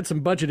 We had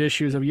some budget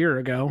issues a year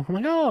ago. I'm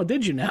like, oh,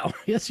 did you now?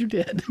 Yes, you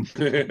did.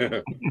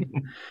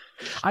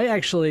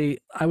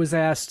 I was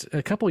asked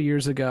a couple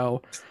years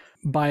ago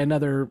by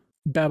another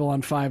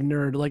Babylon 5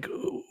 nerd, like,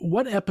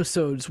 what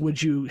episodes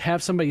would you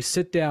have somebody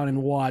sit down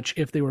and watch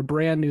if they were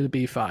brand new to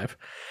B5?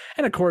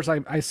 And of course,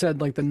 I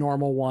said like the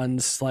normal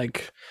ones,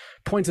 like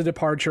Points of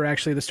Departure,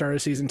 actually the start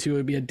of season 2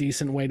 would be a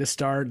decent way to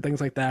start,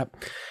 things like that.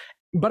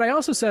 But I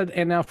also said,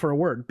 and now for a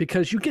word,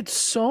 because you get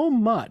so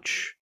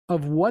much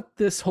of what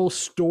this whole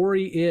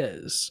story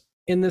is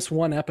in this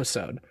one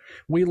episode.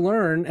 We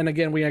learn, and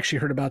again, we actually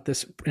heard about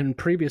this in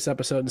previous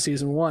episode in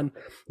season 1,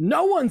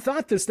 no one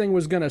thought this thing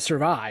was going to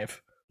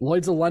survive.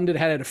 Lloyd's of London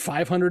had it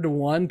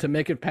 500-1 to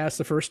make it past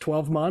the first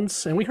 12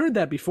 months. And we heard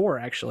that before,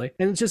 actually.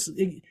 And it's just,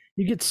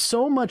 you get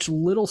so much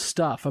little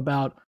stuff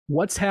about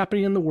what's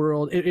happening in the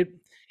world. It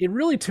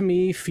really, to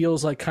me,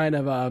 feels like kind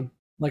of a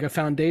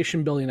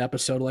foundation building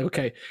episode. Like,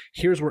 okay,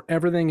 here's where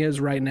everything is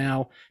right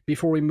now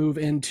before we move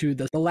into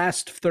the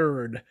last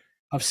third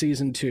of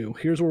season 2.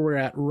 Here's where we're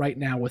at right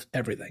now with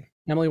everything.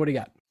 Emily, what do you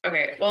got?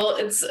 Okay, well,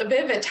 it's a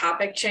bit of a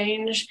topic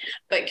change,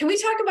 but can we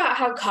talk about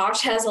how Kosh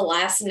has a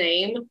last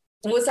name?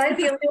 Was I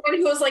the only one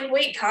who was like,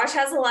 wait, Kosh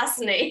has a last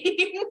name?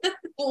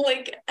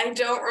 Like, I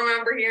don't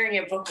remember hearing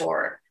it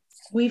before.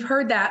 We've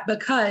heard that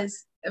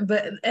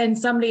and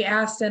somebody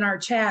asked in our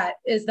chat,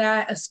 is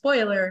that a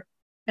spoiler?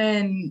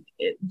 And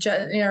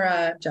Justin,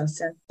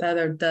 the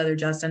other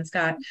Justin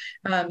Scott,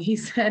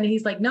 he's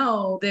like,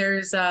 no,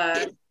 he's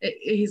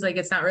like,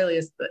 it's not really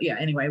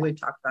anyway, we've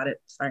talked about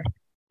it. Sorry.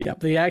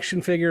 Yep, the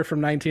action figure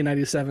from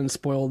 1997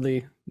 spoiled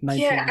the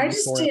 1994 I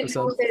just didn't episode.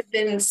 know if it had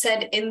been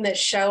said in the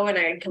show and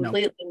I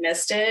completely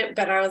missed it,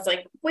 but I was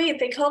like, wait,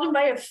 they called him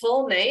by a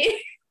full name?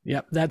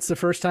 Yep, that's the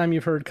first time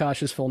you've heard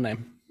Kosh's full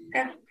name.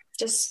 Yeah,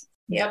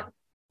 yep.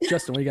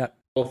 Justin, what do you got?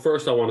 Well,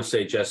 first I want to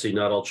say, Jesse,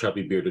 not all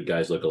chubby bearded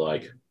guys look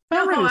alike.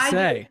 I'm going to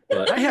say,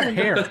 I have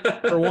hair,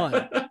 for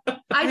one.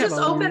 I just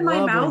open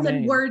my mouth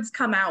and words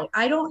come out.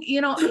 I don't,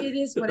 it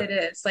is what it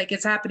is. Like,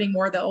 it's happening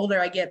more. The older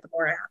I get, the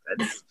more it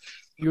happens.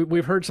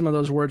 We've heard some of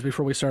those words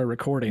before we started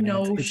recording.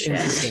 No it's shit.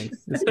 interesting.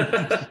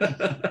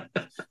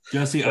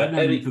 Jesse, I've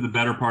known you for the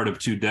better part of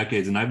 2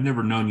 decades, and I've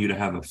never known you to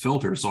have a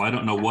filter, so I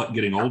don't know what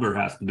getting older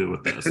has to do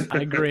with this. I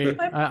agree.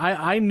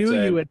 I knew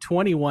you at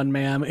 21,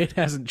 ma'am. It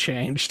hasn't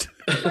changed.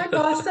 My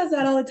boss says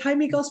that all the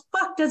time. He goes,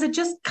 fuck, does it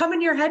just come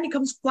in your head and it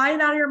comes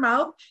flying out of your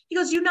mouth? He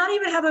goes, you not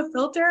even have a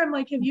filter? I'm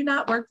like, have you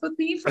not worked with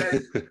me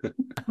for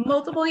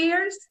multiple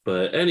years?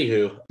 But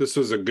anywho. This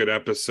was a good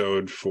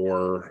episode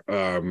for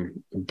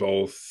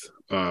both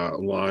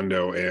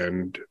Londo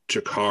and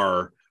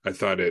G'Kar. I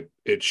thought it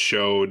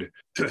showed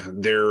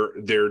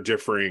their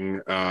differing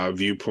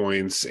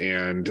viewpoints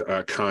and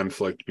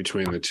conflict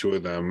between the two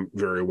of them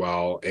very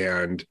well,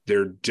 and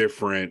their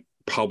different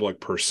public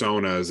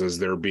personas as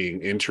they're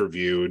being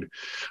interviewed.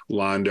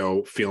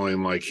 Londo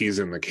feeling like he's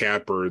in the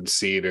catbird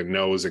seat and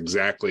knows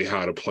exactly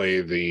how to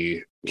play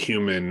the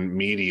human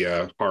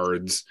media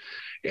cards,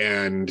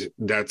 and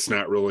that's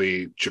not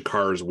really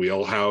G'Kar's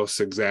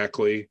wheelhouse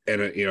exactly. And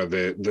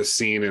the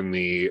scene in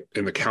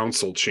the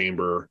council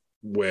chamber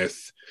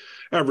with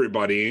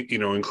everybody,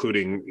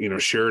 including,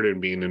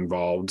 Sheridan being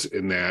involved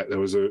in that. That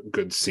was a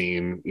good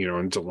scene,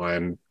 in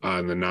Delenn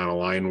on the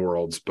non-aligned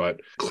worlds. But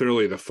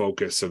clearly the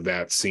focus of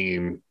that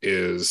scene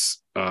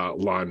is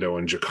Londo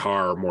and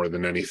G'Kar more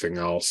than anything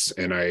else.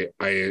 And I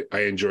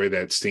enjoy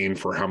that scene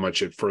for how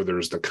much it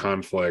furthers the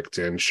conflict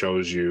and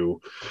shows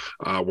you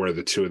where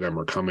the two of them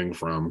are coming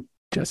from.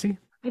 Jesse?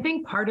 I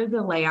think part of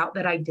the layout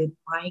that I did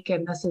like,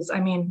 and this is,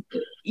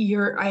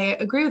 I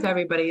agree with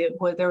everybody.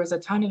 There was a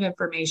ton of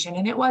information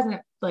and it wasn't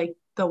like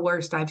the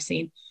worst I've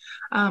seen.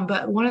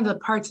 But one of the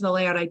parts of the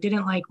layout I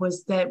didn't like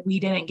was that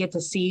we didn't get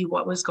to see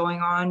what was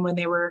going on when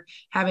they were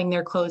having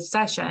their closed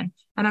session.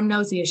 And I'm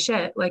nosy as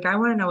shit. Like, I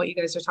want to know what you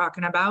guys are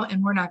talking about,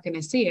 and we're not going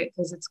to see it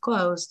because it's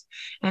closed.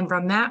 And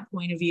from that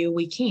point of view,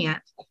 we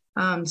can't.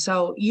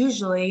 So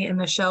usually in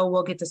the show,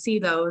 we'll get to see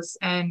those.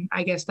 And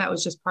I guess that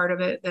was just part of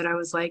it that I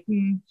was like,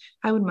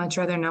 I would much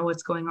rather know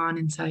what's going on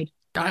inside.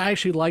 I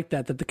actually like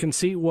that the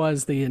conceit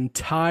was the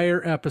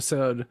entire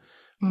episode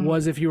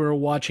was if you were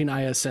watching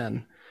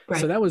ISN.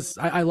 Right. So that was,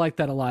 I like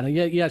that a lot. And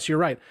yes, you're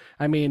right.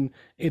 I mean,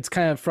 it's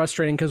kind of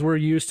frustrating because we're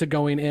used to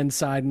going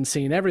inside and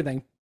seeing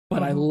everything,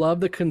 but I love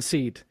the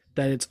conceit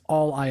that it's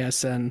all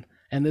ISN.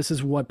 And this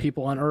is what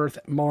people on Earth,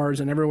 Mars,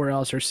 and everywhere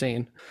else are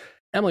seeing.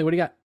 Emily, what do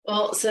you got?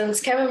 Well,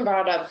 since Kevin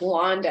brought up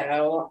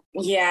Londo,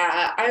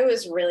 I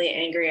was really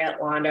angry at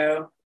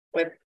Londo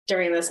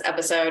during this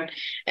episode,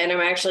 and I'm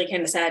actually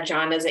kind of sad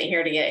John isn't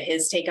here to get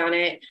his take on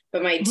it.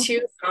 But my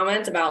two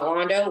comments about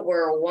Londo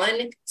were,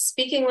 one,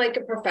 speaking like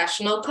a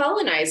professional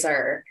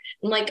colonizer.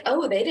 I'm like,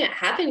 oh, they didn't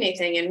have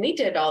anything, and we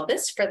did all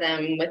this for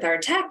them with our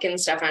tech and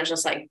stuff. And I was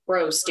just like,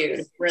 gross,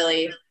 dude,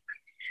 really?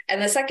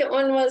 And the second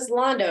one was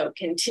Londo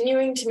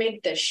continuing to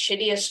make the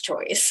shittiest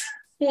choice.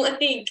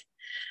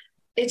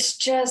 It's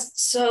just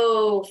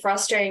so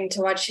frustrating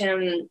to watch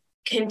him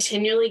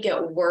continually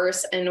get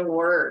worse and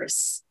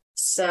worse.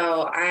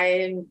 So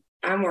I'm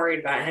worried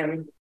about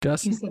him.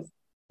 Justin?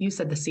 You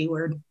said the C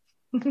word.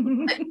 What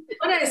did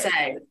I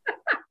say?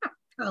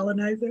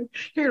 Colonizer.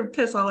 You're going to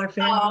piss all our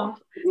fans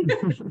off.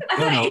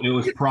 No, it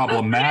was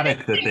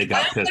problematic that they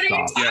got pissed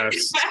off.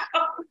 Yes.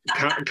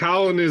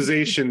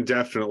 Colonization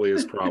definitely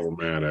is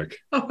problematic.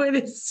 Oh, it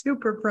is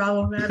super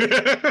problematic.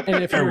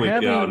 And if you're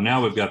having,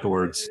 now we've got the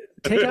words.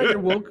 Take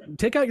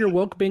out your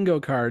woke bingo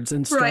cards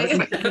and start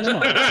picking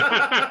them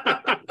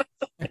up.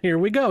 Here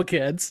we go,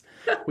 kids.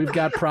 We've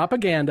got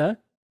propaganda,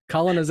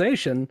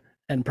 colonization,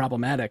 and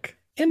problemative.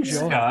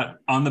 Enjoy. Scott,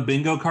 on the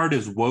bingo card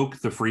is woke,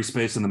 the free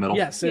space in the middle.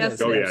 Yes, it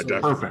is. Oh, yeah,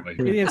 definitely.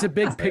 Perfect. It's a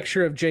big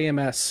picture of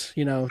JMS,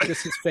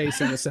 just his face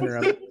in the center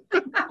of it.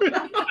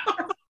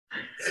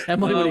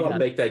 Emily, what do you got? I'll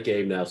make that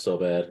game now so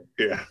bad.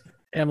 Yeah.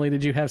 Emily,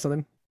 did you have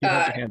something? You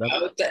have your hand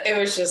up. It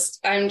was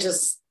I'm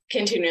just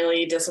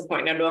continually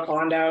disappointed with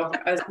Londo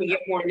as we get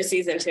more into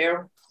season 2.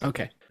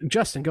 Okay.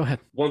 Justin, go ahead.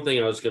 One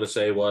thing I was going to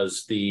say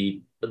was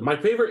my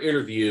favorite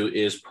interview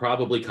is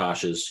probably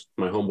Kosh's,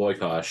 my homeboy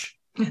Kosh,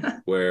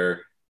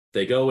 where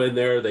they go in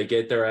there, they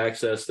get their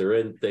access,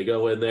 they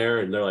go in there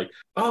and they're like,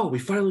 oh, we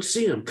finally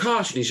see him,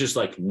 Kosh. And he's just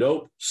like,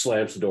 nope,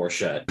 slams the door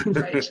shut.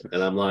 Right.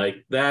 And I'm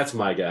like, that's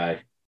my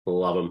guy.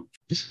 Love him.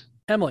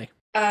 Emily.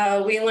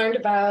 We learned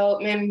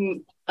about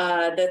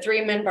the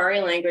 3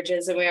 Minbari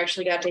languages, and we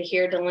actually got to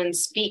hear Delenn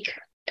speak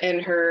in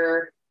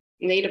her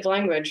native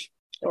language.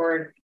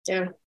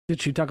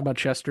 Did she talk about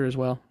Chester as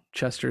well?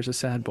 Chester's a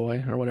sad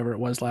boy, or whatever it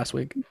was last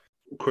week.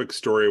 Quick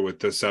story with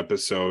this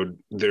episode.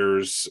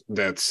 There's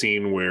that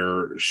scene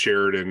where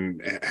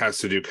Sheridan has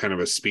to do kind of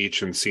a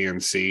speech in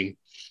CNC,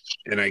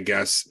 and I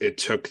guess it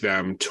took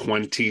them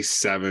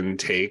 27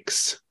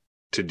 takes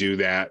to do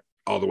that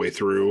all the way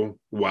through.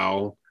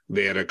 Well,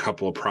 they had a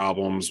couple of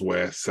problems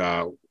with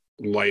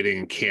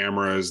lighting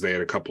cameras. They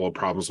had a couple of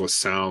problems with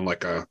sound,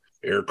 like a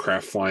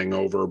aircraft flying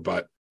over.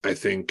 But I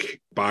think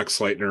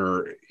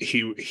Boxleitner,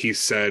 he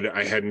said,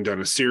 I hadn't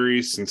done a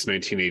series since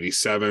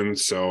 1987,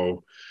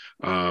 so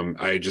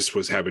I just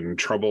was having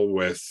trouble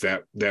with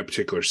that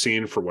particular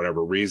scene for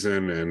whatever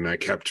reason, and I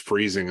kept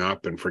freezing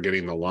up and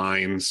forgetting the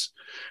lines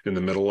in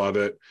the middle of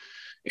it.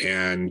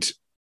 And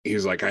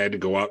he's like, I had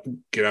to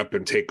get up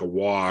and take a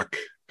walk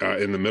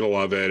in the middle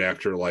of it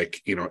after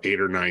 8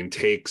 or 9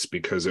 takes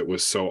because it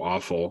was so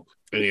awful,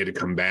 and he had to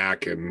come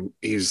back, and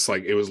he's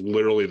like, it was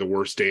literally the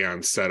worst day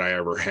on set I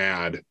ever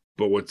had.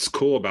 But what's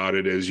cool about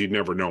it is you'd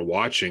never know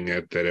watching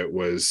it that it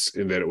was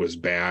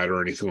bad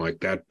or anything like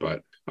that.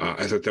 But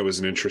I thought that was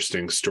an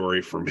interesting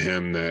story from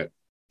him, that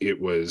it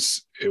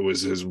was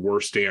his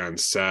worst day on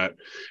set,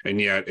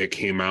 and yet it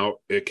came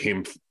out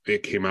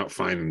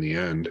fine in the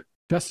end.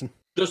 Justin.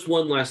 Just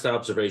one last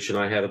observation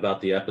I had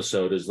about the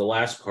episode is the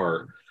last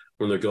part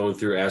when they're going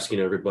through asking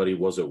everybody,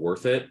 was it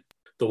worth it?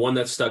 The one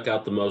that stuck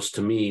out the most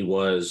to me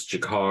was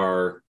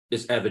G'Kar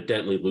is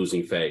evidently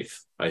losing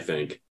faith, I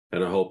think.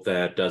 And I hope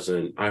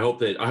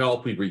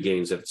he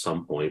regains it at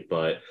some point.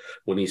 But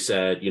when he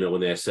said,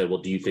 when they said,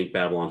 well, do you think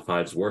Babylon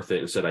 5 is worth it?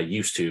 And said, I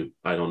used to,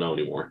 I don't know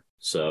anymore.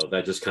 So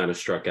that just kind of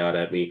struck out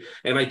at me.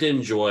 And I did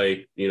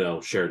enjoy,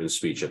 Sheridan's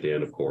speech at the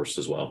end, of course,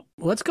 as well.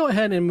 Let's go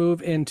ahead and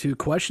move into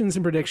questions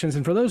and predictions.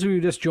 And for those of you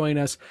who just joined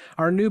us,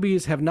 our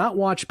newbies have not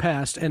watched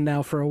past And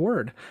Now for a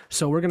Word.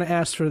 So we're going to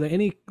ask for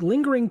any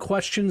lingering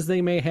questions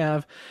they may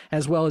have,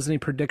 as well as any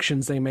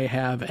predictions they may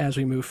have as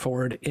we move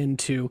forward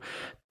into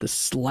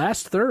this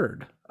last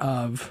third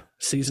of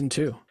season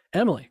 2.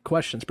 Emily,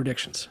 questions,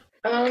 predictions?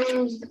 I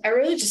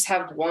really just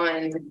have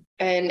one,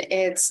 and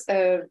it's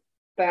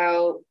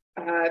about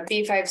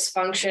B5's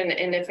function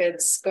and if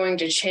it's going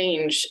to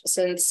change,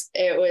 since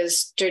it was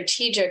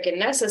strategic and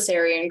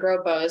necessary in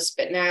Gropos,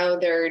 but now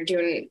they're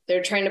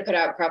trying to put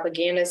out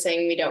propaganda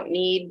saying we don't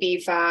need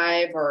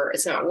B5, or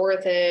it's not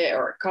worth it,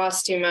 or it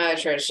costs too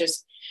much, or it's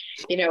just,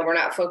 we're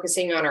not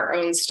focusing on our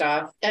own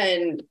stuff,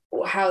 and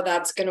how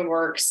that's going to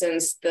work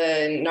since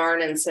the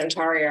Narn and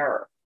Centauri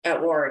are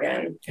at war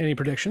again. Any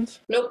predictions?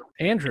 Nope.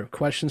 Andrew,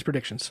 questions,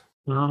 predictions?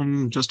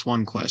 Just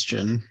one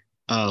question.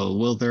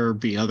 Will there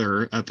be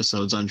other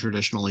episodes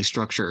untraditionally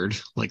structured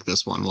like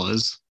this one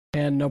was?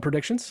 And no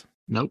predictions?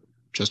 Nope.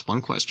 Just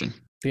one question.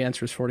 The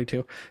answer is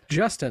 42.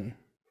 Justin,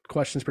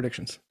 questions,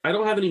 predictions? I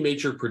don't have any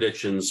major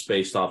predictions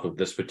based off of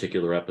this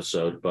particular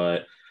episode,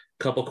 but a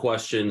couple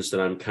questions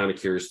that I'm kind of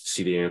curious to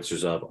see the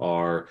answers of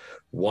are,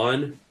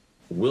 one,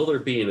 will there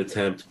be an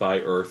attempt by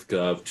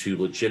EarthGov to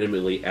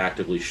legitimately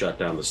actively shut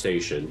down the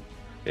station?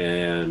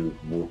 And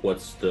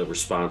what's the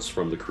response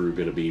from the crew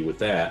going to be with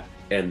that?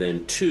 And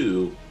then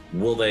two,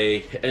 will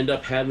they end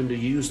up having to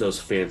use those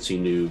fancy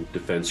new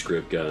defense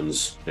grip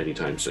guns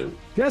anytime soon?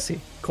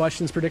 Jesse,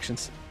 questions,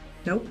 predictions?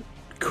 Nope.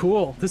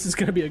 Cool. This is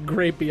going to be a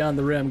great Beyond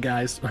the Rim,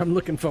 guys. I'm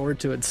looking forward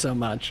to it so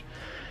much.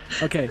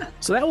 Okay,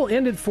 so that will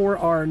end it for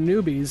our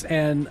newbies,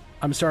 and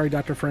I'm sorry,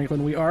 Dr.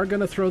 Franklin, we are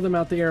going to throw them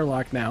out the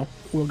airlock now.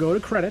 We'll go to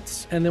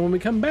credits, and then when we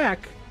come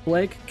back,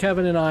 Blake,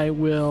 Kevin, and I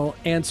will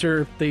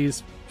answer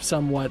these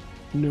somewhat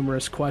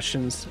numerous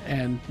questions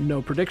and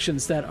no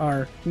predictions that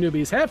our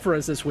newbies have for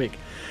us this week.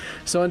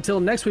 So until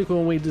next week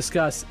when we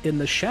discuss In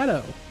the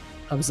Shadow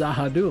of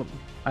Z'ha'dum,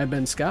 I've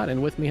been Scott,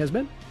 and with me has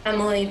been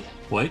Emily,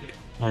 Blake,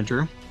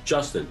 Andrew,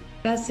 Justin,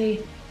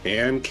 Bessie,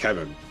 and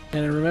Kevin.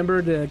 And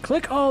remember to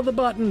click all the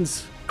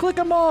buttons. Click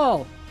them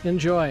all.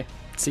 Enjoy.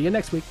 See you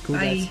next week. Cool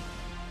bye. Guys.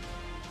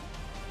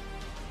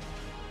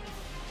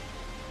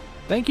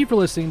 Thank you for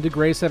listening to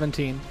Grey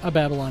 17, a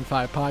Babylon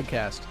 5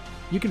 podcast.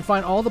 You can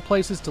find all the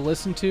places to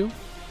listen to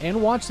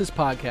and watch this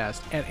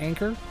podcast at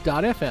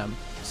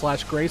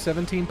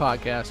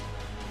anchor.fm/Grey17podcast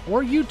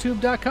or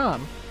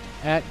youtube.com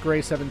at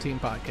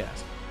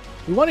Grey17podcast.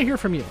 We want to hear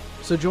from you,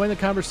 so join the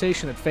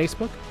conversation at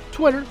Facebook,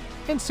 Twitter,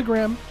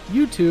 Instagram,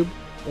 YouTube,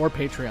 or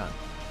Patreon.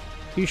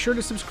 Be sure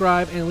to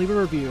subscribe and leave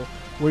a review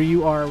where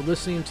you are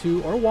listening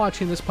to or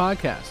watching this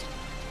podcast.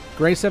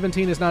 Grey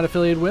 17 is not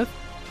affiliated with,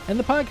 and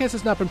the podcast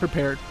has not been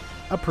prepared,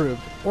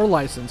 approved, or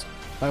licensed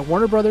by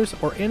Warner Brothers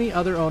or any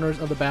other owners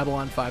of the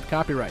Babylon 5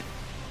 copyright.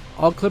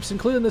 All clips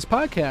included in this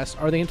podcast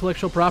are the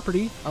intellectual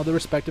property of the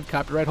respective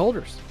copyright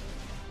holders.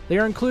 They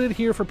are included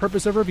here for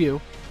purpose of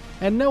review,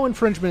 and no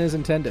infringement is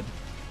intended.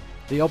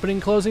 The opening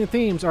and closing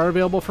themes are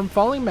available from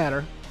Falling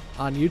Matter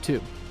on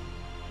YouTube.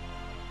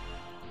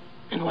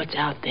 And what's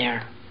out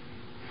there?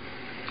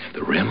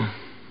 The Rim,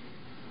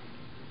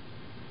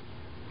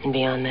 And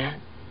beyond that?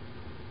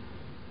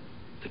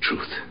 the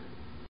truth.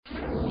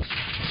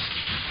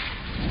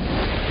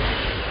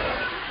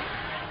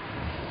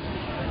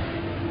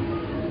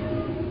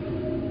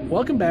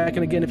 Welcome back,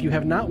 and again, if you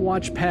have not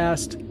watched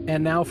past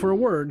And Now for a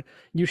Word,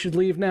 you should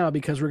leave now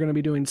because we're going to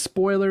be doing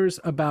spoilers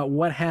about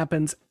what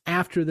happens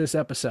after this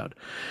episode.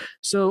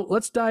 So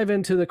let's dive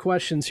into the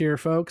questions here,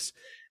 folks.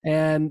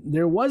 And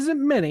there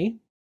wasn't many.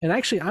 And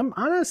actually, I'm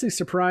honestly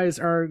surprised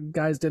our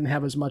guys didn't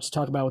have as much to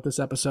talk about with this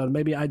episode.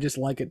 Maybe I just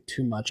like it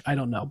too much. I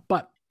don't know.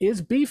 But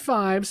is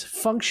B5's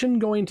function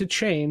going to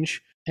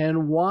change?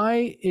 And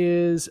why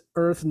is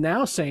Earth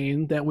now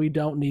saying that we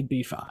don't need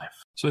B5?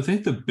 So I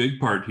think the big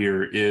part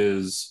here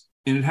is,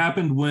 and it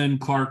happened when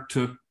Clark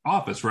took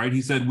office, right?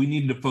 He said we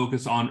needed to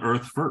focus on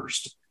Earth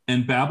first.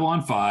 And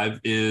Babylon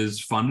 5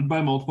 is funded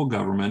by multiple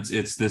governments.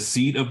 It's the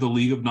seat of the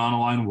League of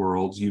Non-Aligned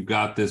Worlds. You've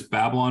got this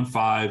Babylon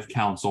 5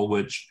 Council,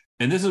 which,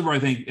 and this is where I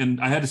think,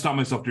 and I had to stop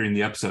myself during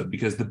the episode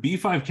because the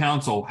B5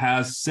 Council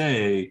has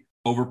say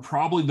over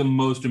probably the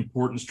most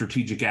important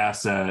strategic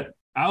asset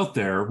out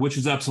there, which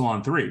is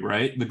Epsilon 3,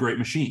 right? The Great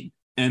Machine.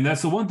 And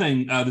that's the one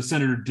thing the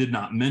senator did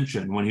not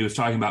mention when he was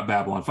talking about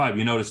Babylon 5.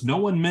 You notice no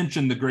one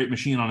mentioned the Great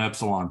Machine on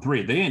Epsilon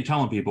 3. They ain't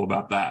telling people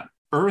about that.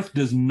 Earth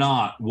does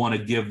not want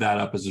to give that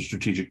up as a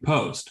strategic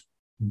post.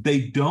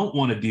 They don't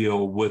want to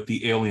deal with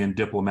the alien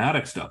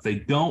diplomatic stuff. They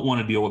don't want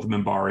to deal with the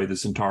Minbari, the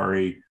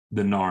Centauri,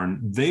 the Narn.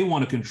 They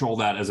want to control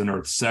that as an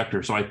Earth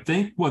sector. So I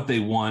think what they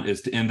want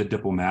is to end the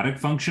diplomatic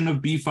function of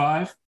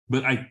B5,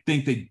 but I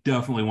think they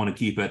definitely want to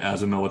keep it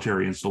as a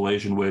military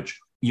installation, which,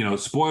 you know,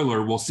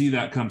 spoiler, we'll see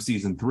that come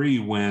season 3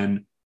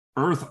 when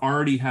Earth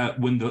already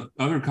when the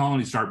other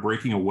colonies start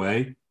breaking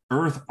away,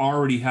 Earth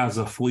already has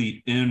a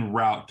fleet en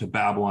route to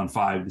Babylon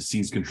 5 to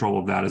seize control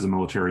of that as a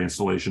military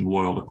installation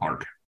loyal to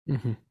Clark.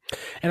 Mm-hmm.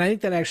 And I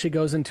think that actually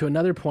goes into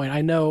another point.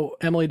 I know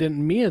Emily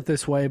didn't mean it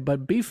this way,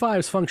 but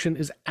B5's function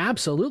is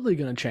absolutely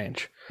going to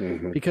change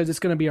because it's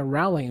going to be a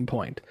rallying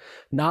point,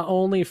 not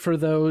only for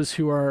those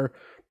who are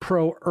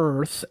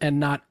pro-Earth and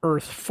not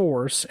Earth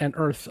Force and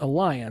Earth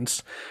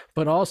Alliance,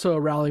 but also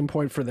a rallying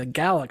point for the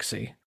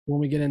galaxy when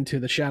we get into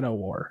the Shadow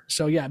War.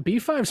 So yeah,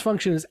 B5's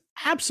function is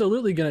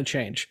absolutely going to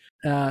change.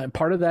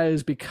 Part of that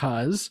is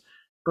because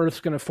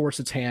Earth's going to force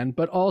its hand,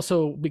 but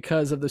also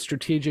because of the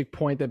strategic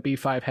point that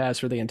B5 has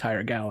for the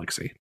entire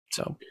galaxy.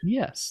 So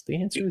yes,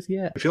 the answer is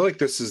yes. I feel like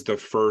this is the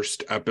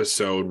first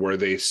episode where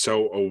they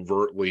so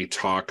overtly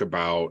talk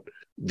about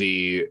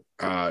the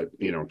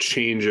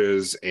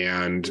changes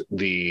and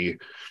the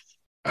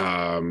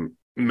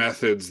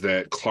methods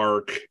that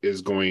Clark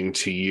is going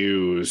to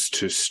use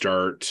to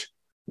start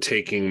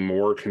taking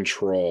more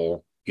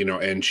control,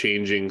 and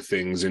changing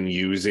things and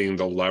using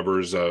the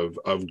levers of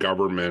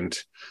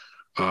government,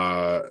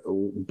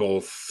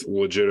 both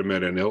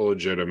legitimate and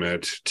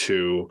illegitimate,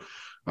 to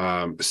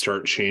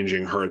start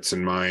changing hearts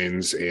and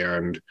minds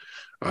and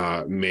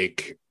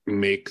make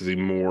the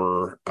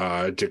more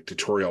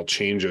dictatorial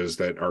changes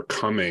that are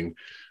coming.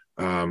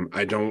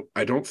 I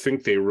don't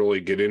think they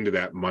really get into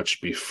that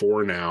much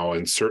before now,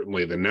 and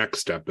certainly the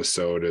next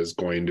episode is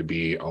going to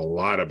be a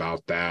lot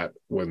about that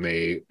when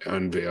they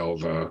unveil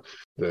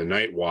the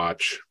Night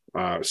Watch.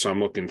 So I'm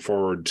looking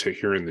forward to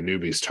hearing the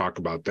newbies talk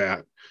about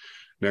that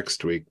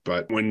next week.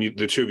 But when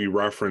the two of you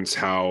reference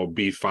how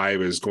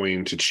B5 is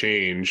going to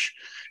change,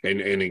 and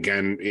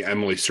again,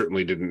 Emily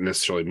certainly didn't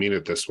necessarily mean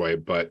it this way,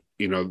 but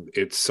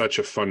it's such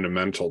a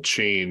fundamental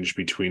change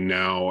between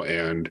now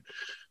and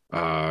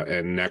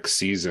next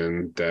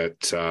season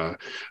that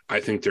I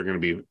think they're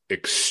going to be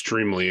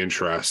extremely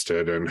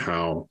interested in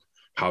how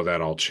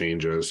that all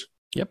changes.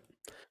 Yep.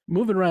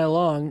 Moving right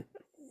along,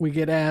 we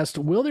get asked,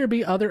 will there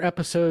be other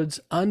episodes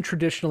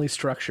untraditionally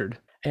structured?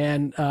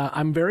 And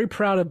I'm very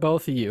proud of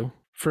both of you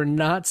for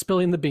not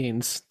spilling the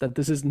beans that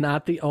this is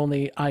not the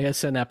only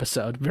ISN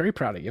episode. Very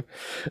proud of you.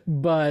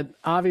 But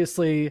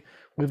obviously,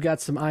 we've got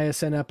some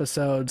ISN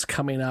episodes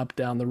coming up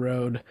down the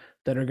road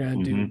that are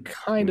going to do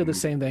kind of the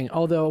same thing.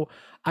 Although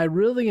I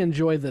really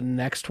enjoy the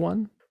next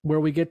one where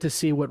we get to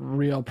see what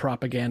real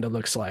propaganda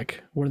looks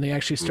like, where they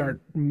actually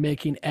start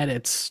making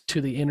edits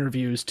to the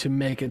interviews to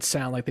make it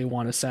sound like they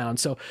want to sound.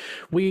 So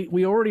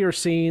we already are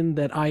seeing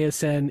that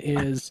ISN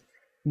is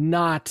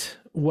not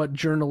what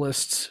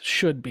journalists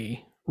should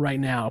be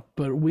right now,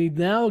 but we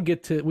now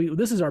get to,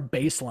 this is our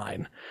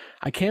baseline.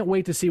 I can't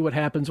wait to see what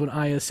happens when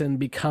ISN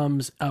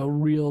becomes a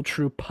real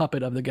true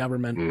puppet of the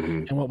government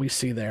and what we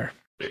see there.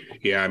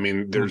 Yeah, I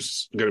mean,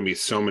 there's going to be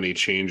so many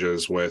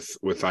changes with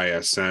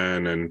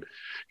ISN, and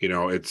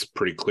it's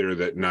pretty clear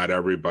that not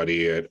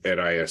everybody at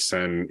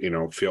ISN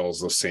feels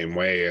the same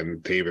way,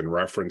 and they even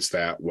referenced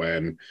that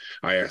when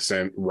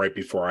ISN, right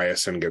before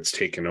ISN gets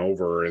taken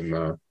over in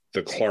the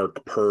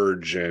Clark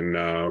purge, and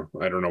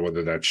I don't know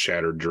whether that's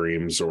Shattered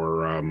Dreams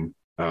or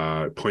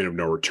Point of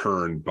No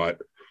Return, but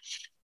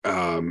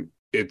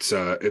it's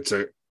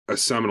a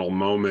seminal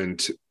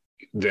moment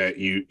that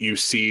you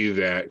see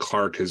that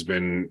Clark has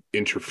been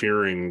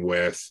interfering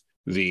with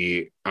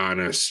the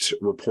honest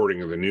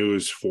reporting of the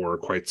news for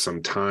quite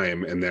some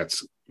time, and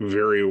that's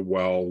very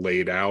well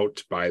laid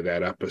out by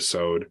that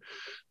episode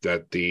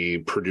that the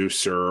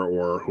producer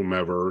or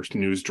whomever,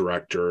 news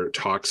director,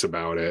 talks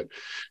about it,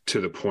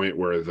 to the point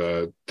where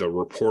the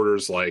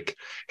reporter's like,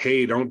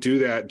 hey, don't do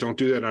that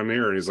on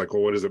air, and he's like,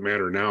 well, what does it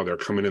matter now? They're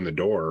coming in the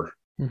door.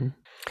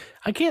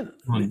 I can't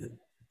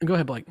go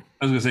ahead, Blake.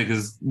 I was gonna say,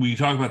 because we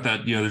talk about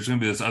that, there's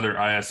gonna be this other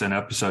ISN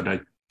episode.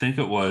 I think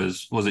it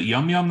was it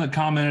Yum Yum that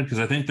commented, because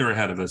I think they're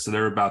ahead of us, so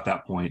they're about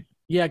that point.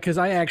 Yeah, because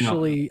I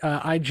actually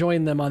I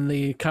joined them on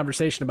the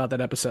conversation about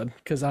that episode,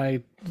 because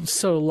I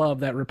so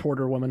love that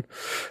reporter woman,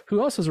 who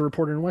also is a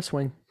reporter in West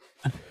Wing.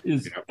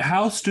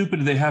 How stupid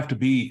do they have to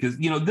be? Because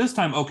this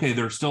time, okay,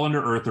 they're still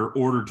under Earth. They're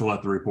ordered to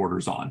let the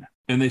reporters on,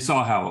 and they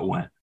saw how it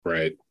went.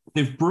 Right.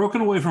 They've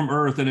broken away from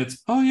Earth, and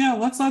it's, oh yeah,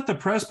 let's let the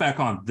press back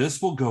on.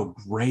 This will go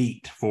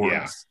great for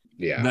us.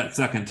 Yeah. That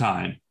second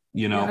time,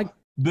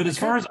 But as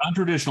far as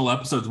untraditional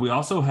episodes, we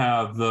also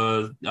have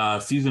the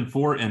season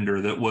 4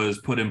 ender that was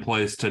put in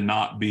place to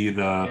not be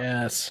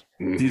the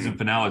season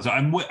finale. So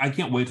I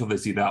can't wait till they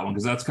see that one,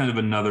 because that's kind of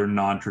another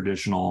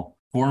non-traditional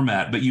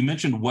format. But you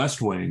mentioned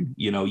West Wing.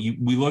 You know,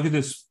 we look at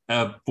this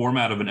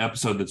format of an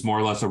episode that's more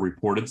or less a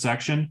reported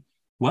section.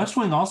 West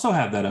Wing also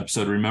had that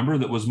episode, remember,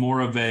 that was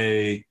more of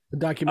a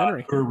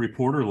documentary or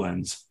reporter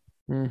lens.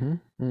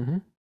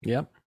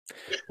 Yep.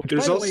 Which,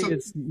 There's by the also way,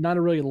 it's not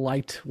a really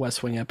liked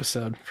West Wing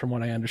episode, from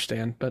what I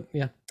understand. But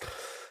yeah.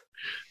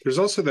 There's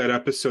also that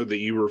episode that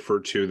you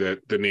referred to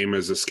that the name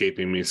is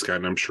escaping me, Scott,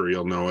 and I'm sure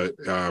you'll know it,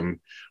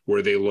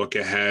 where they look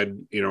ahead,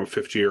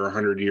 50 or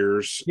 100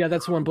 years. Yeah,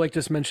 that's the one Blake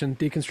just mentioned,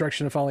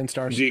 Deconstruction of Falling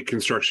Stars.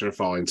 Deconstruction of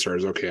Falling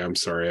Stars. Okay, I'm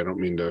sorry. I don't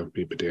mean to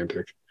be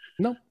pedantic.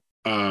 No.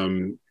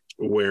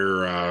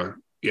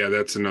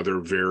 That's another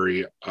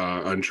very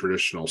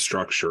untraditional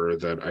structure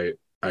that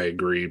I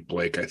agree,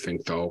 Blake, I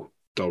think they'll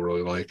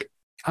really like.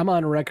 I'm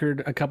on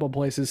record a couple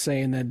places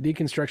saying that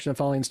Deconstruction of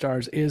Falling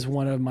Stars is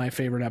one of my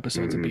favorite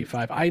episodes of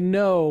B5. I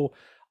know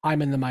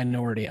I'm in the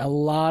minority. A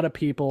lot of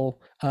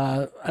people,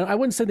 I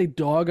wouldn't say they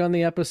dog on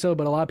the episode,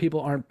 but a lot of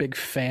people aren't big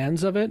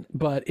fans of it.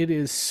 But it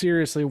is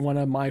seriously one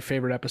of my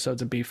favorite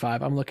episodes of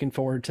B5. I'm looking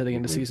forward to the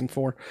end of season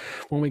 4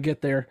 when we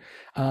get there.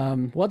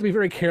 We'll have to be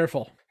very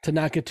careful to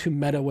not get too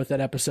meta with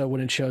that episode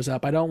when it shows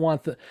up. I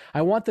want the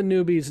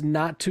newbies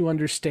not to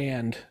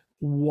understand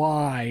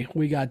why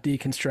we got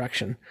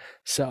deconstruction.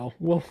 So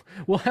we'll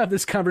have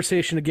this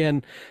conversation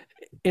again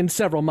in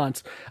several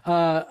months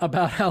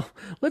about how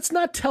let's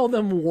not tell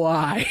them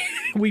why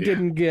we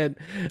didn't get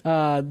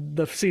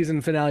the season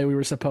finale we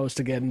were supposed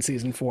to get in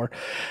season 4.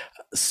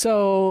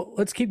 So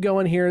let's keep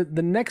going here.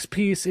 The next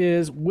piece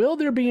is, will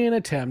there be an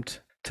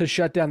attempt to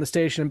shut down the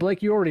station? And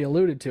Blake, you already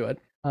alluded to it.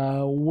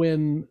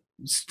 When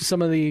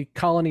some of the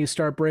colonies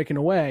start breaking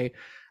away,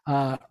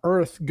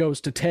 Earth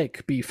goes to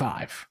take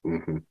B5.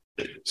 Mm-hmm.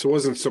 So it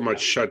wasn't so much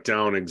shut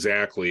down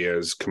exactly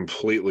as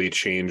completely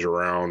change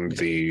around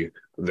the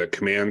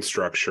command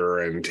structure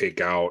and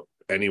take out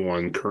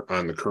anyone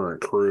on the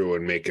current crew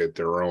and make it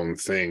their own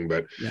thing.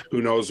 But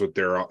who knows what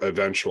their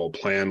eventual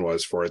plan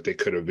was for it. They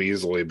could have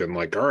easily been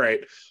like, all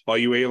right, all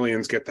you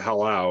aliens get the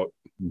hell out.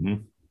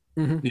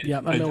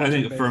 Yeah, I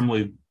think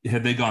firmly,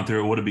 had they gone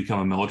through, it would have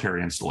become a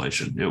military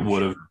installation. It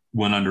would have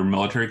went under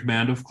military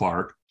command of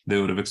Clark.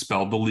 They would have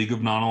expelled the League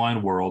of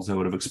Non-Aligned Worlds. They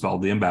would have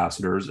expelled the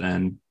ambassadors,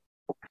 and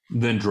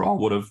then Draw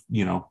would have,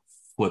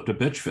 flipped a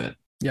bitch fit.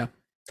 Yeah.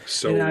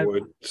 So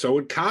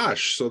would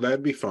Kosh. So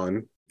that'd be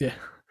fun. Yeah.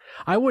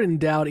 I wouldn't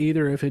doubt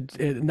either if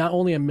it not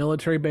only a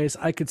military base,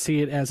 I could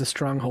see it as a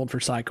stronghold for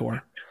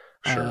Psy-Corps.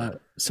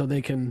 Sure. So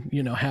they can,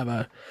 have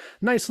a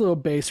nice little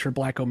base for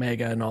Black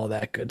Omega and all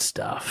that good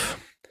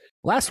stuff.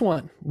 Last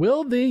one.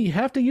 Will they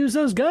have to use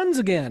those guns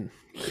again?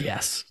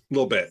 Yes. A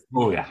little bit.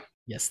 Oh, yeah.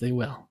 Yes, they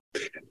will.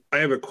 I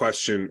have a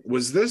question.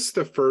 Was this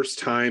the first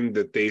time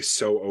that they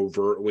so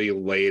overtly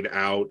laid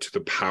out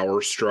the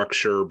power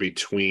structure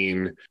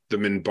between the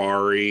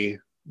Minbari,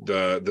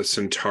 the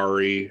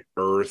Centauri,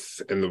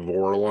 Earth, and the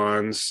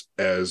Vorlons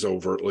as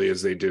overtly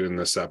as they did in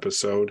this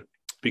episode?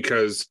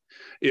 Because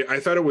I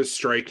thought it was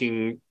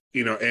striking,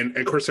 and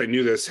of course I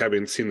knew this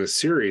having seen the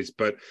series,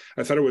 but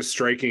I thought it was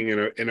striking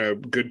in a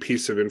good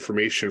piece of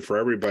information for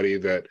everybody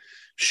that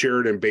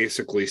Sheridan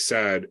basically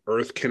said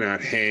Earth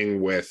cannot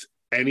hang with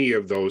any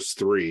of those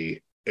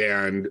three.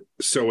 And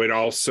so it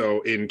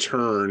also in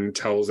turn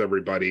tells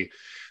everybody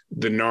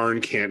the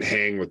Narn can't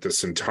hang with the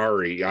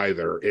Centauri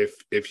either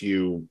if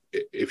you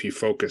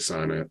focus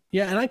on it.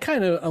 Yeah, and I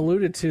kind of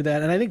alluded to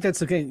that, and I think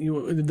that's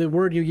the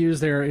word you use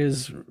there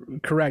is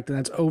correct, and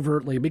that's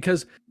overtly,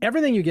 because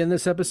everything you get in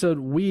this episode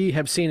we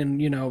have seen,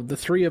 and the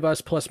three of us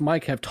plus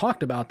Mike have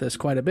talked about this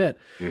quite a bit.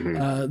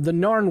 The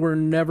Narn were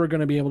never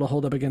going to be able to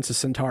hold up against the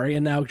Centauri,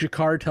 and now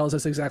G'Kar tells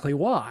us exactly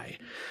why.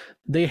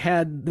 The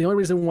only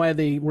reason why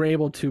they were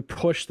able to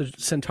push the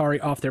Centauri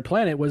off their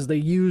planet was they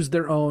used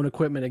their own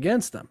equipment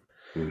against them.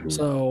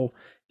 So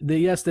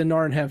the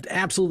Narn have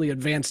absolutely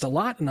advanced a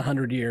lot in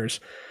 100 years,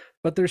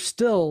 but they're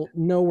still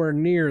nowhere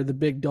near the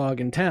big dog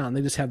in town.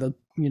 They just have a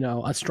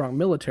strong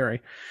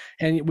military.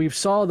 And we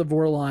saw the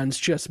Vorlons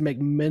just make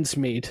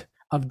mincemeat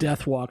of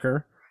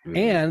Deathwalker.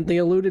 And they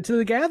alluded to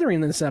the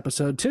Gathering in this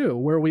episode too,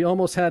 where we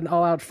almost had an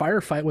all-out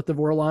firefight with the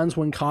Vorlons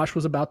when Kosh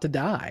was about to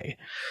die.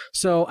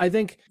 So I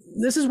think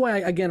this is why,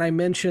 again, I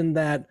mentioned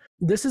that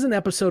this is an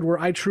episode where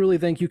I truly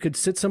think you could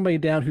sit somebody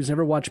down who's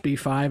never watched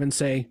B5 and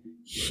say,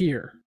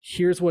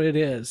 here's what it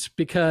is,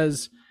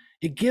 because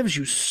it gives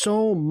you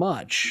so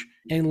much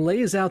and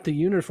lays out the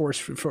universe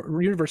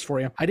for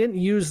you. I didn't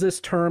use this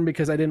term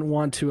because I didn't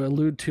want to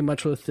allude too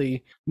much with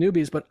the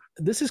newbies, but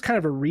this is kind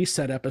of a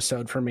reset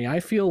episode for me.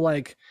 I feel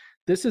like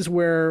this is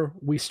where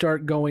we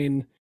start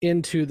going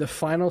into the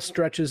final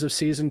stretches of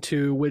season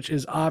 2, which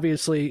is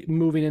obviously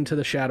moving into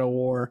the Shadow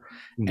War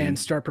and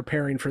start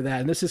preparing for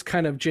that. And this is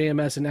kind of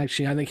JMS, and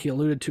actually I think he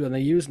alluded to in the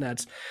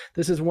Usenets.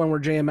 This is one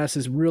where JMS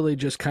is really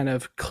just kind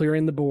of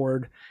clearing the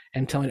board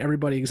and telling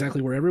everybody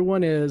exactly where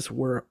everyone is,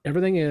 where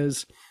everything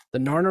is. The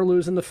Narn are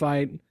losing the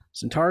fight.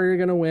 Centauri are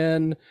going to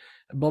win.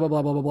 Blah, blah,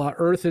 blah, blah, blah, blah.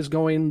 Earth is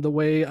going the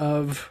way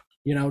of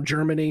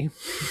Germany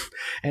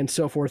and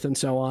so forth and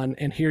so on.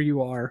 And here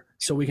you are.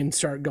 So we can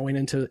start going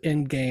into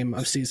end game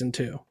of season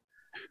 2.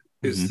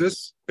 Is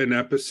this an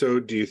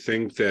episode, do you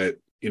think, that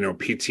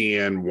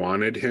PTN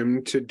wanted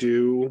him to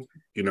do,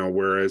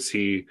 whereas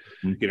he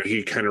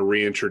kind of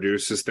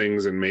reintroduces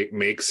things and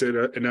makes it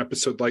an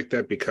episode like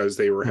that because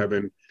they were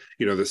having,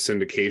 the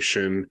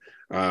syndication,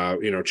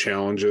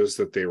 challenges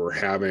that they were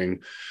having.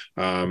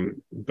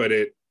 But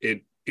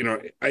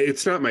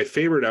it's not my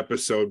favorite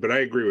episode, but I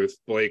agree with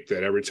Blake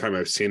that every time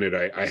I've seen it,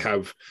 I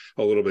have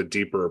a little bit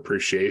deeper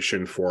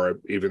appreciation for it,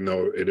 even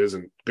though it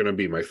isn't going to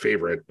be my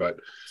favorite. But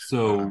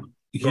so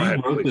he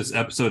wrote this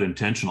episode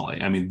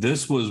intentionally. I mean,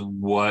 this was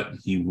what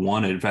he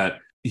wanted. In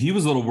fact, he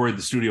was a little worried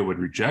the studio would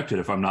reject it,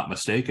 if I'm not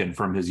mistaken,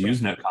 from his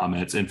Usenet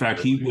comments. In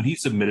fact, when he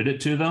submitted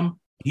it to them,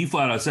 he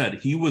flat out said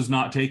he was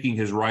not taking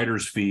his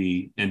writer's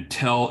fee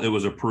until it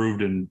was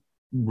approved and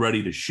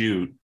ready to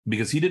shoot,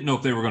 because he didn't know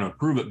if they were going to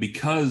approve it,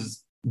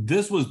 because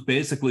this was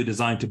basically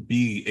designed to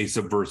be a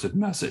subversive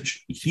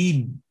message.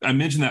 I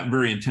mentioned that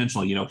very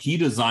intentionally. He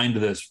designed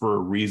this for a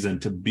reason,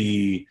 to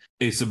be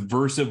a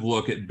subversive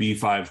look at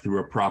B5 through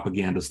a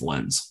propagandist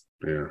lens.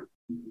 Yeah.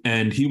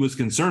 And he was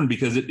concerned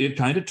because it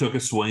kind of took a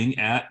swing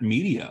at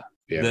media.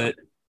 Yeah. That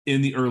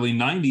in the early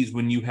 90s,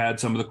 when you had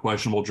some of the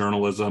questionable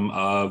journalism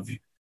of,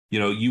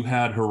 you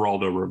had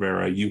Geraldo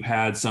Rivera, you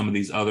had some of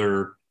these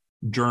other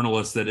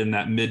journalists that in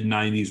that mid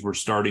 90s were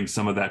starting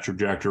some of that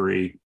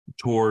trajectory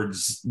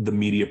towards the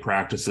media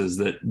practices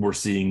that we're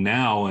seeing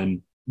now.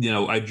 And,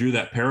 I drew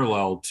that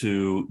parallel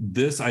to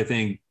this. I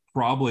think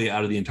probably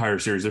out of the entire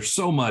series, there's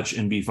so much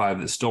in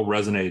B5 that still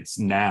resonates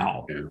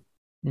now. Yeah.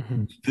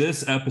 Mm-hmm.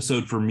 This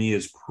episode for me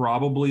is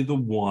probably the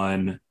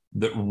one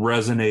that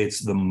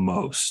resonates the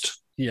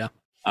most. Yeah.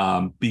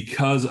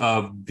 Because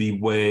of the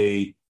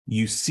way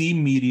you see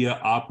media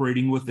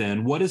operating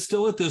within what is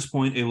still at this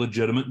point a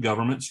legitimate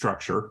government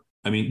structure.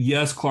 I mean,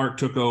 yes, Clark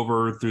took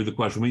over through the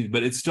question,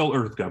 but it's still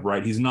EarthGov,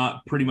 right? He's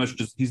not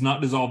he's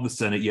not dissolved the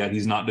Senate yet.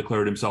 He's not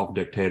declared himself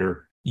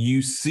dictator.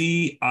 You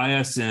see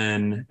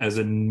ISN as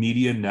a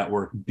media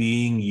network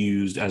being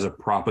used as a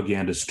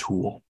propagandist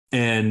tool.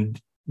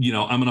 And,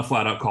 I'm going to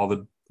flat out call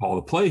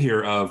the play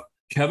here of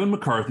Kevin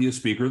McCarthy, as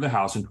Speaker of the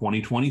House in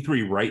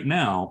 2023, right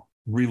now,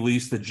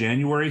 released the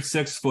January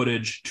 6th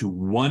footage to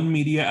one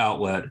media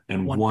outlet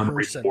and one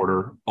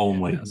reporter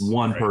only,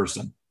 one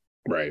person.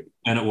 Right.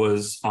 And it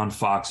was on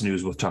Fox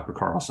News with Tucker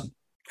Carlson.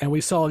 And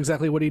we saw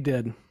exactly what he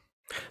did.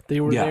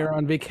 They were there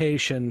on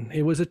vacation.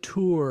 It was a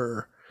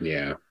tour.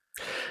 Yeah.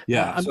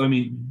 Yeah. So, I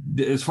mean,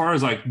 as far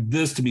as like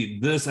this, to me,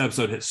 this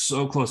episode hits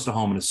so close to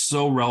home and is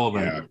so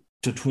relevant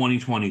to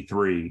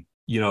 2023.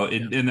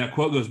 And that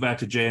quote goes back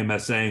to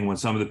JMS saying, when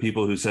some of the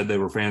people who said they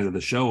were fans of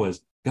the show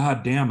is,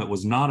 God damn, it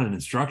was not an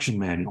instruction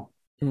manual.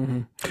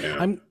 Mm-hmm.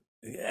 Yeah.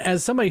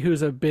 As somebody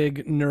who's a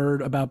big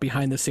nerd about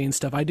behind the scenes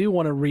stuff, I do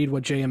want to read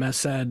what JMS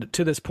said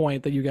to this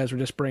point that you guys were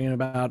just bringing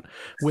about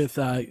with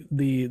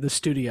the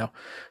studio.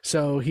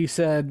 So he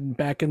said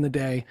back in the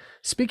day,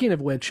 speaking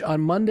of which, on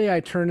Monday I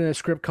turned in a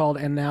script called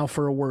And Now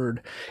for a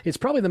Word. It's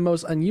probably the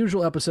most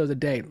unusual episode of the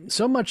day,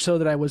 so much so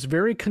that I was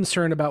very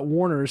concerned about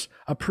Warner's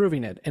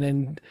approving it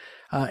and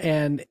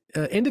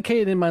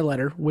indicated in my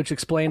letter, which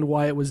explained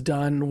why it was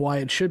done, why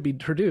it should be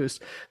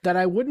produced, that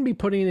I wouldn't be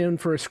putting it in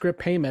for a script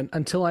payment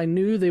until I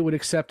knew they would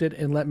accept it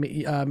and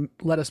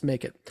let us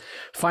make it.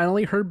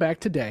 Finally heard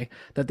back today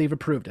that they've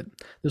approved it.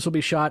 This will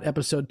be shot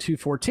episode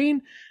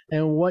 214,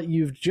 and what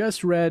you've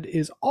just read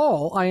is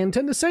all I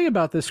intend to say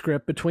about this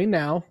script between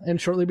now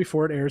and shortly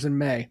before it airs in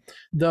May.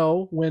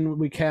 Though when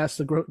we cast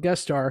the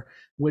guest star,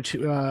 which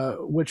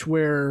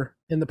we're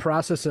in the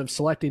process of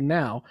selecting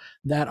now,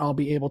 that I'll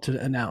be able to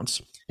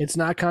announce. It's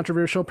not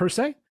controversial per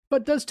se,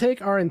 but does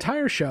take our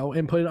entire show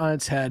and put it on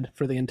its head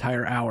for the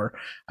entire hour.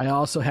 I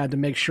also had to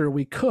make sure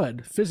we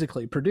could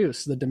physically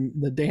produce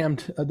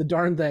the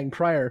darn thing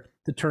prior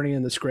to turning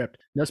in the script.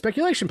 No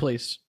speculation,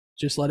 please.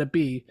 Just let it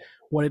be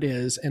what it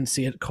is and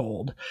see it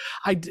cold.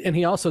 And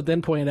he also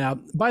then pointed out,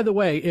 by the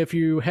way, if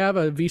you have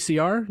a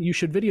VCR, you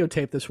should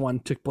videotape this one,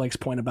 to Blake's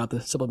point about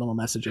the subliminal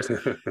messages.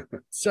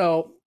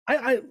 So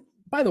I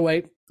by the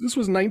way, this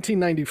was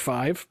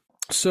 1995.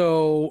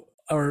 So,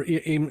 or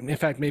in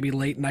fact, maybe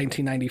late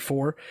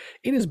 1994.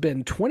 It has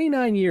been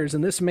 29 years,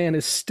 and this man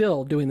is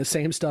still doing the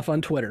same stuff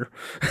on Twitter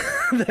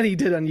that he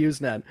did on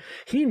Usenet.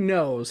 He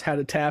knows how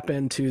to tap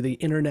into the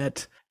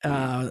internet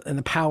and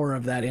the power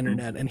of that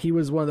internet. And he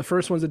was one of the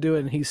first ones to do it,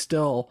 and he's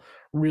still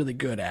really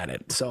good at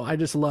it. So I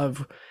just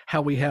love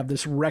how we have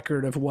this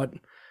record of what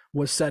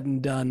was said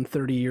and done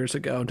 30 years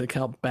ago to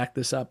help back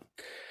this up.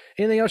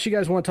 Anything else you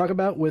guys want to talk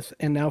about with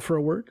And Now for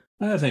a Word?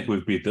 I think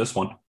we've beat this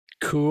one.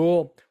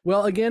 Cool.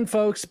 Well, again,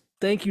 folks,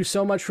 thank you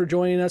so much for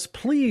joining us.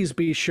 Please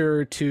be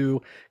sure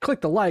to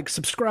click the like,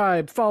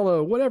 subscribe,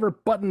 follow, whatever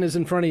button is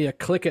in front of you,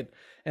 click it.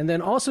 And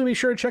then also be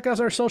sure to check out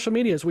our social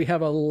medias. We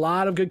have a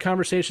lot of good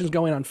conversations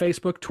going on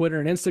Facebook, Twitter,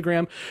 and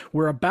Instagram.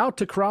 We're about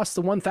to cross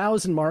the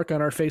 1,000 mark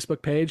on our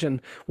Facebook page,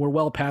 and we're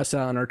well past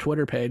that on our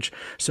Twitter page.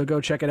 So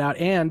go check it out.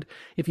 And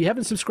if you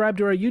haven't subscribed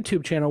to our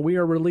YouTube channel, we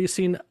are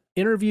releasing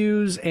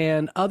interviews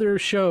and other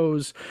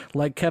shows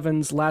like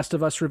Kevin's Last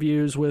of Us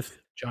reviews with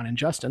John and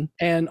Justin.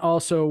 And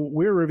also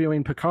we're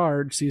reviewing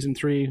Picard season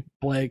 3,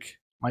 Blake,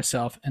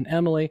 myself, and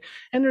Emily.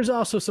 And there's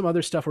also some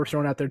other stuff we're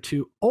throwing out there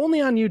too,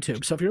 only on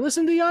YouTube. So if you're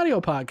listening to the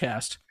audio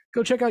podcast,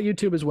 go check out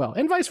YouTube as well,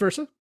 and vice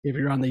versa. If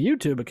you're on the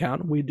YouTube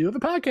account, we do have a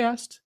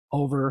podcast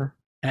over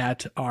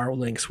at our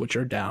links, which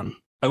are down.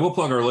 I will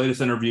plug our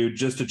latest interview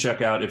just to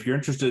check out. If you're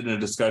interested in a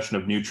discussion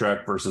of new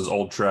Trek versus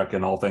old Trek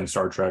and all things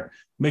Star Trek,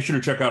 make sure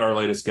to check out our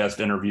latest guest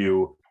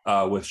interview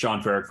with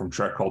Sean Ferrick from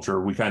Trek Culture.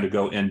 We kind of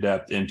go in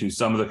depth into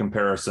some of the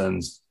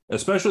comparisons,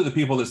 especially the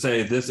people that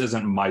say this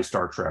isn't my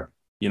Star Trek.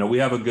 You know, we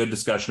have a good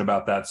discussion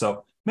about that.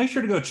 So make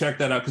sure to go check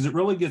that out because it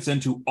really gets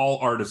into all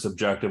art is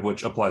subjective,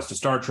 which applies to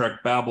Star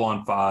Trek,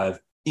 Babylon 5,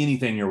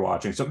 anything you're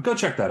watching. So go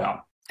check that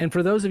out. And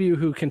for those of you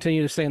who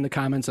continue to say in the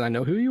comments, and I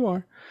know who you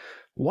are,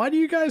 why do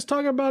you guys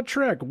talk about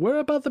Trek? What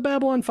about the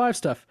Babylon 5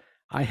 stuff?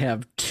 I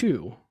have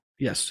two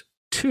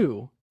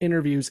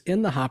interviews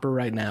in the hopper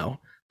right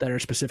now that are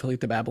specifically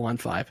to Babylon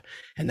 5,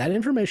 and that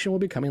information will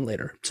be coming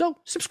later. So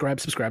subscribe.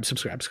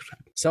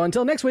 So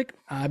until next week,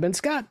 I've been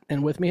Scott,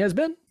 and with me has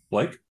been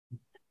Blake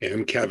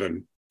and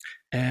Kevin.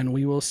 And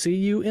we will see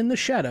you in the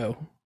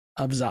shadow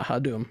of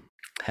Zahadum.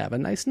 Have a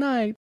nice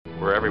night.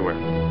 We're everywhere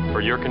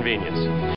for your convenience.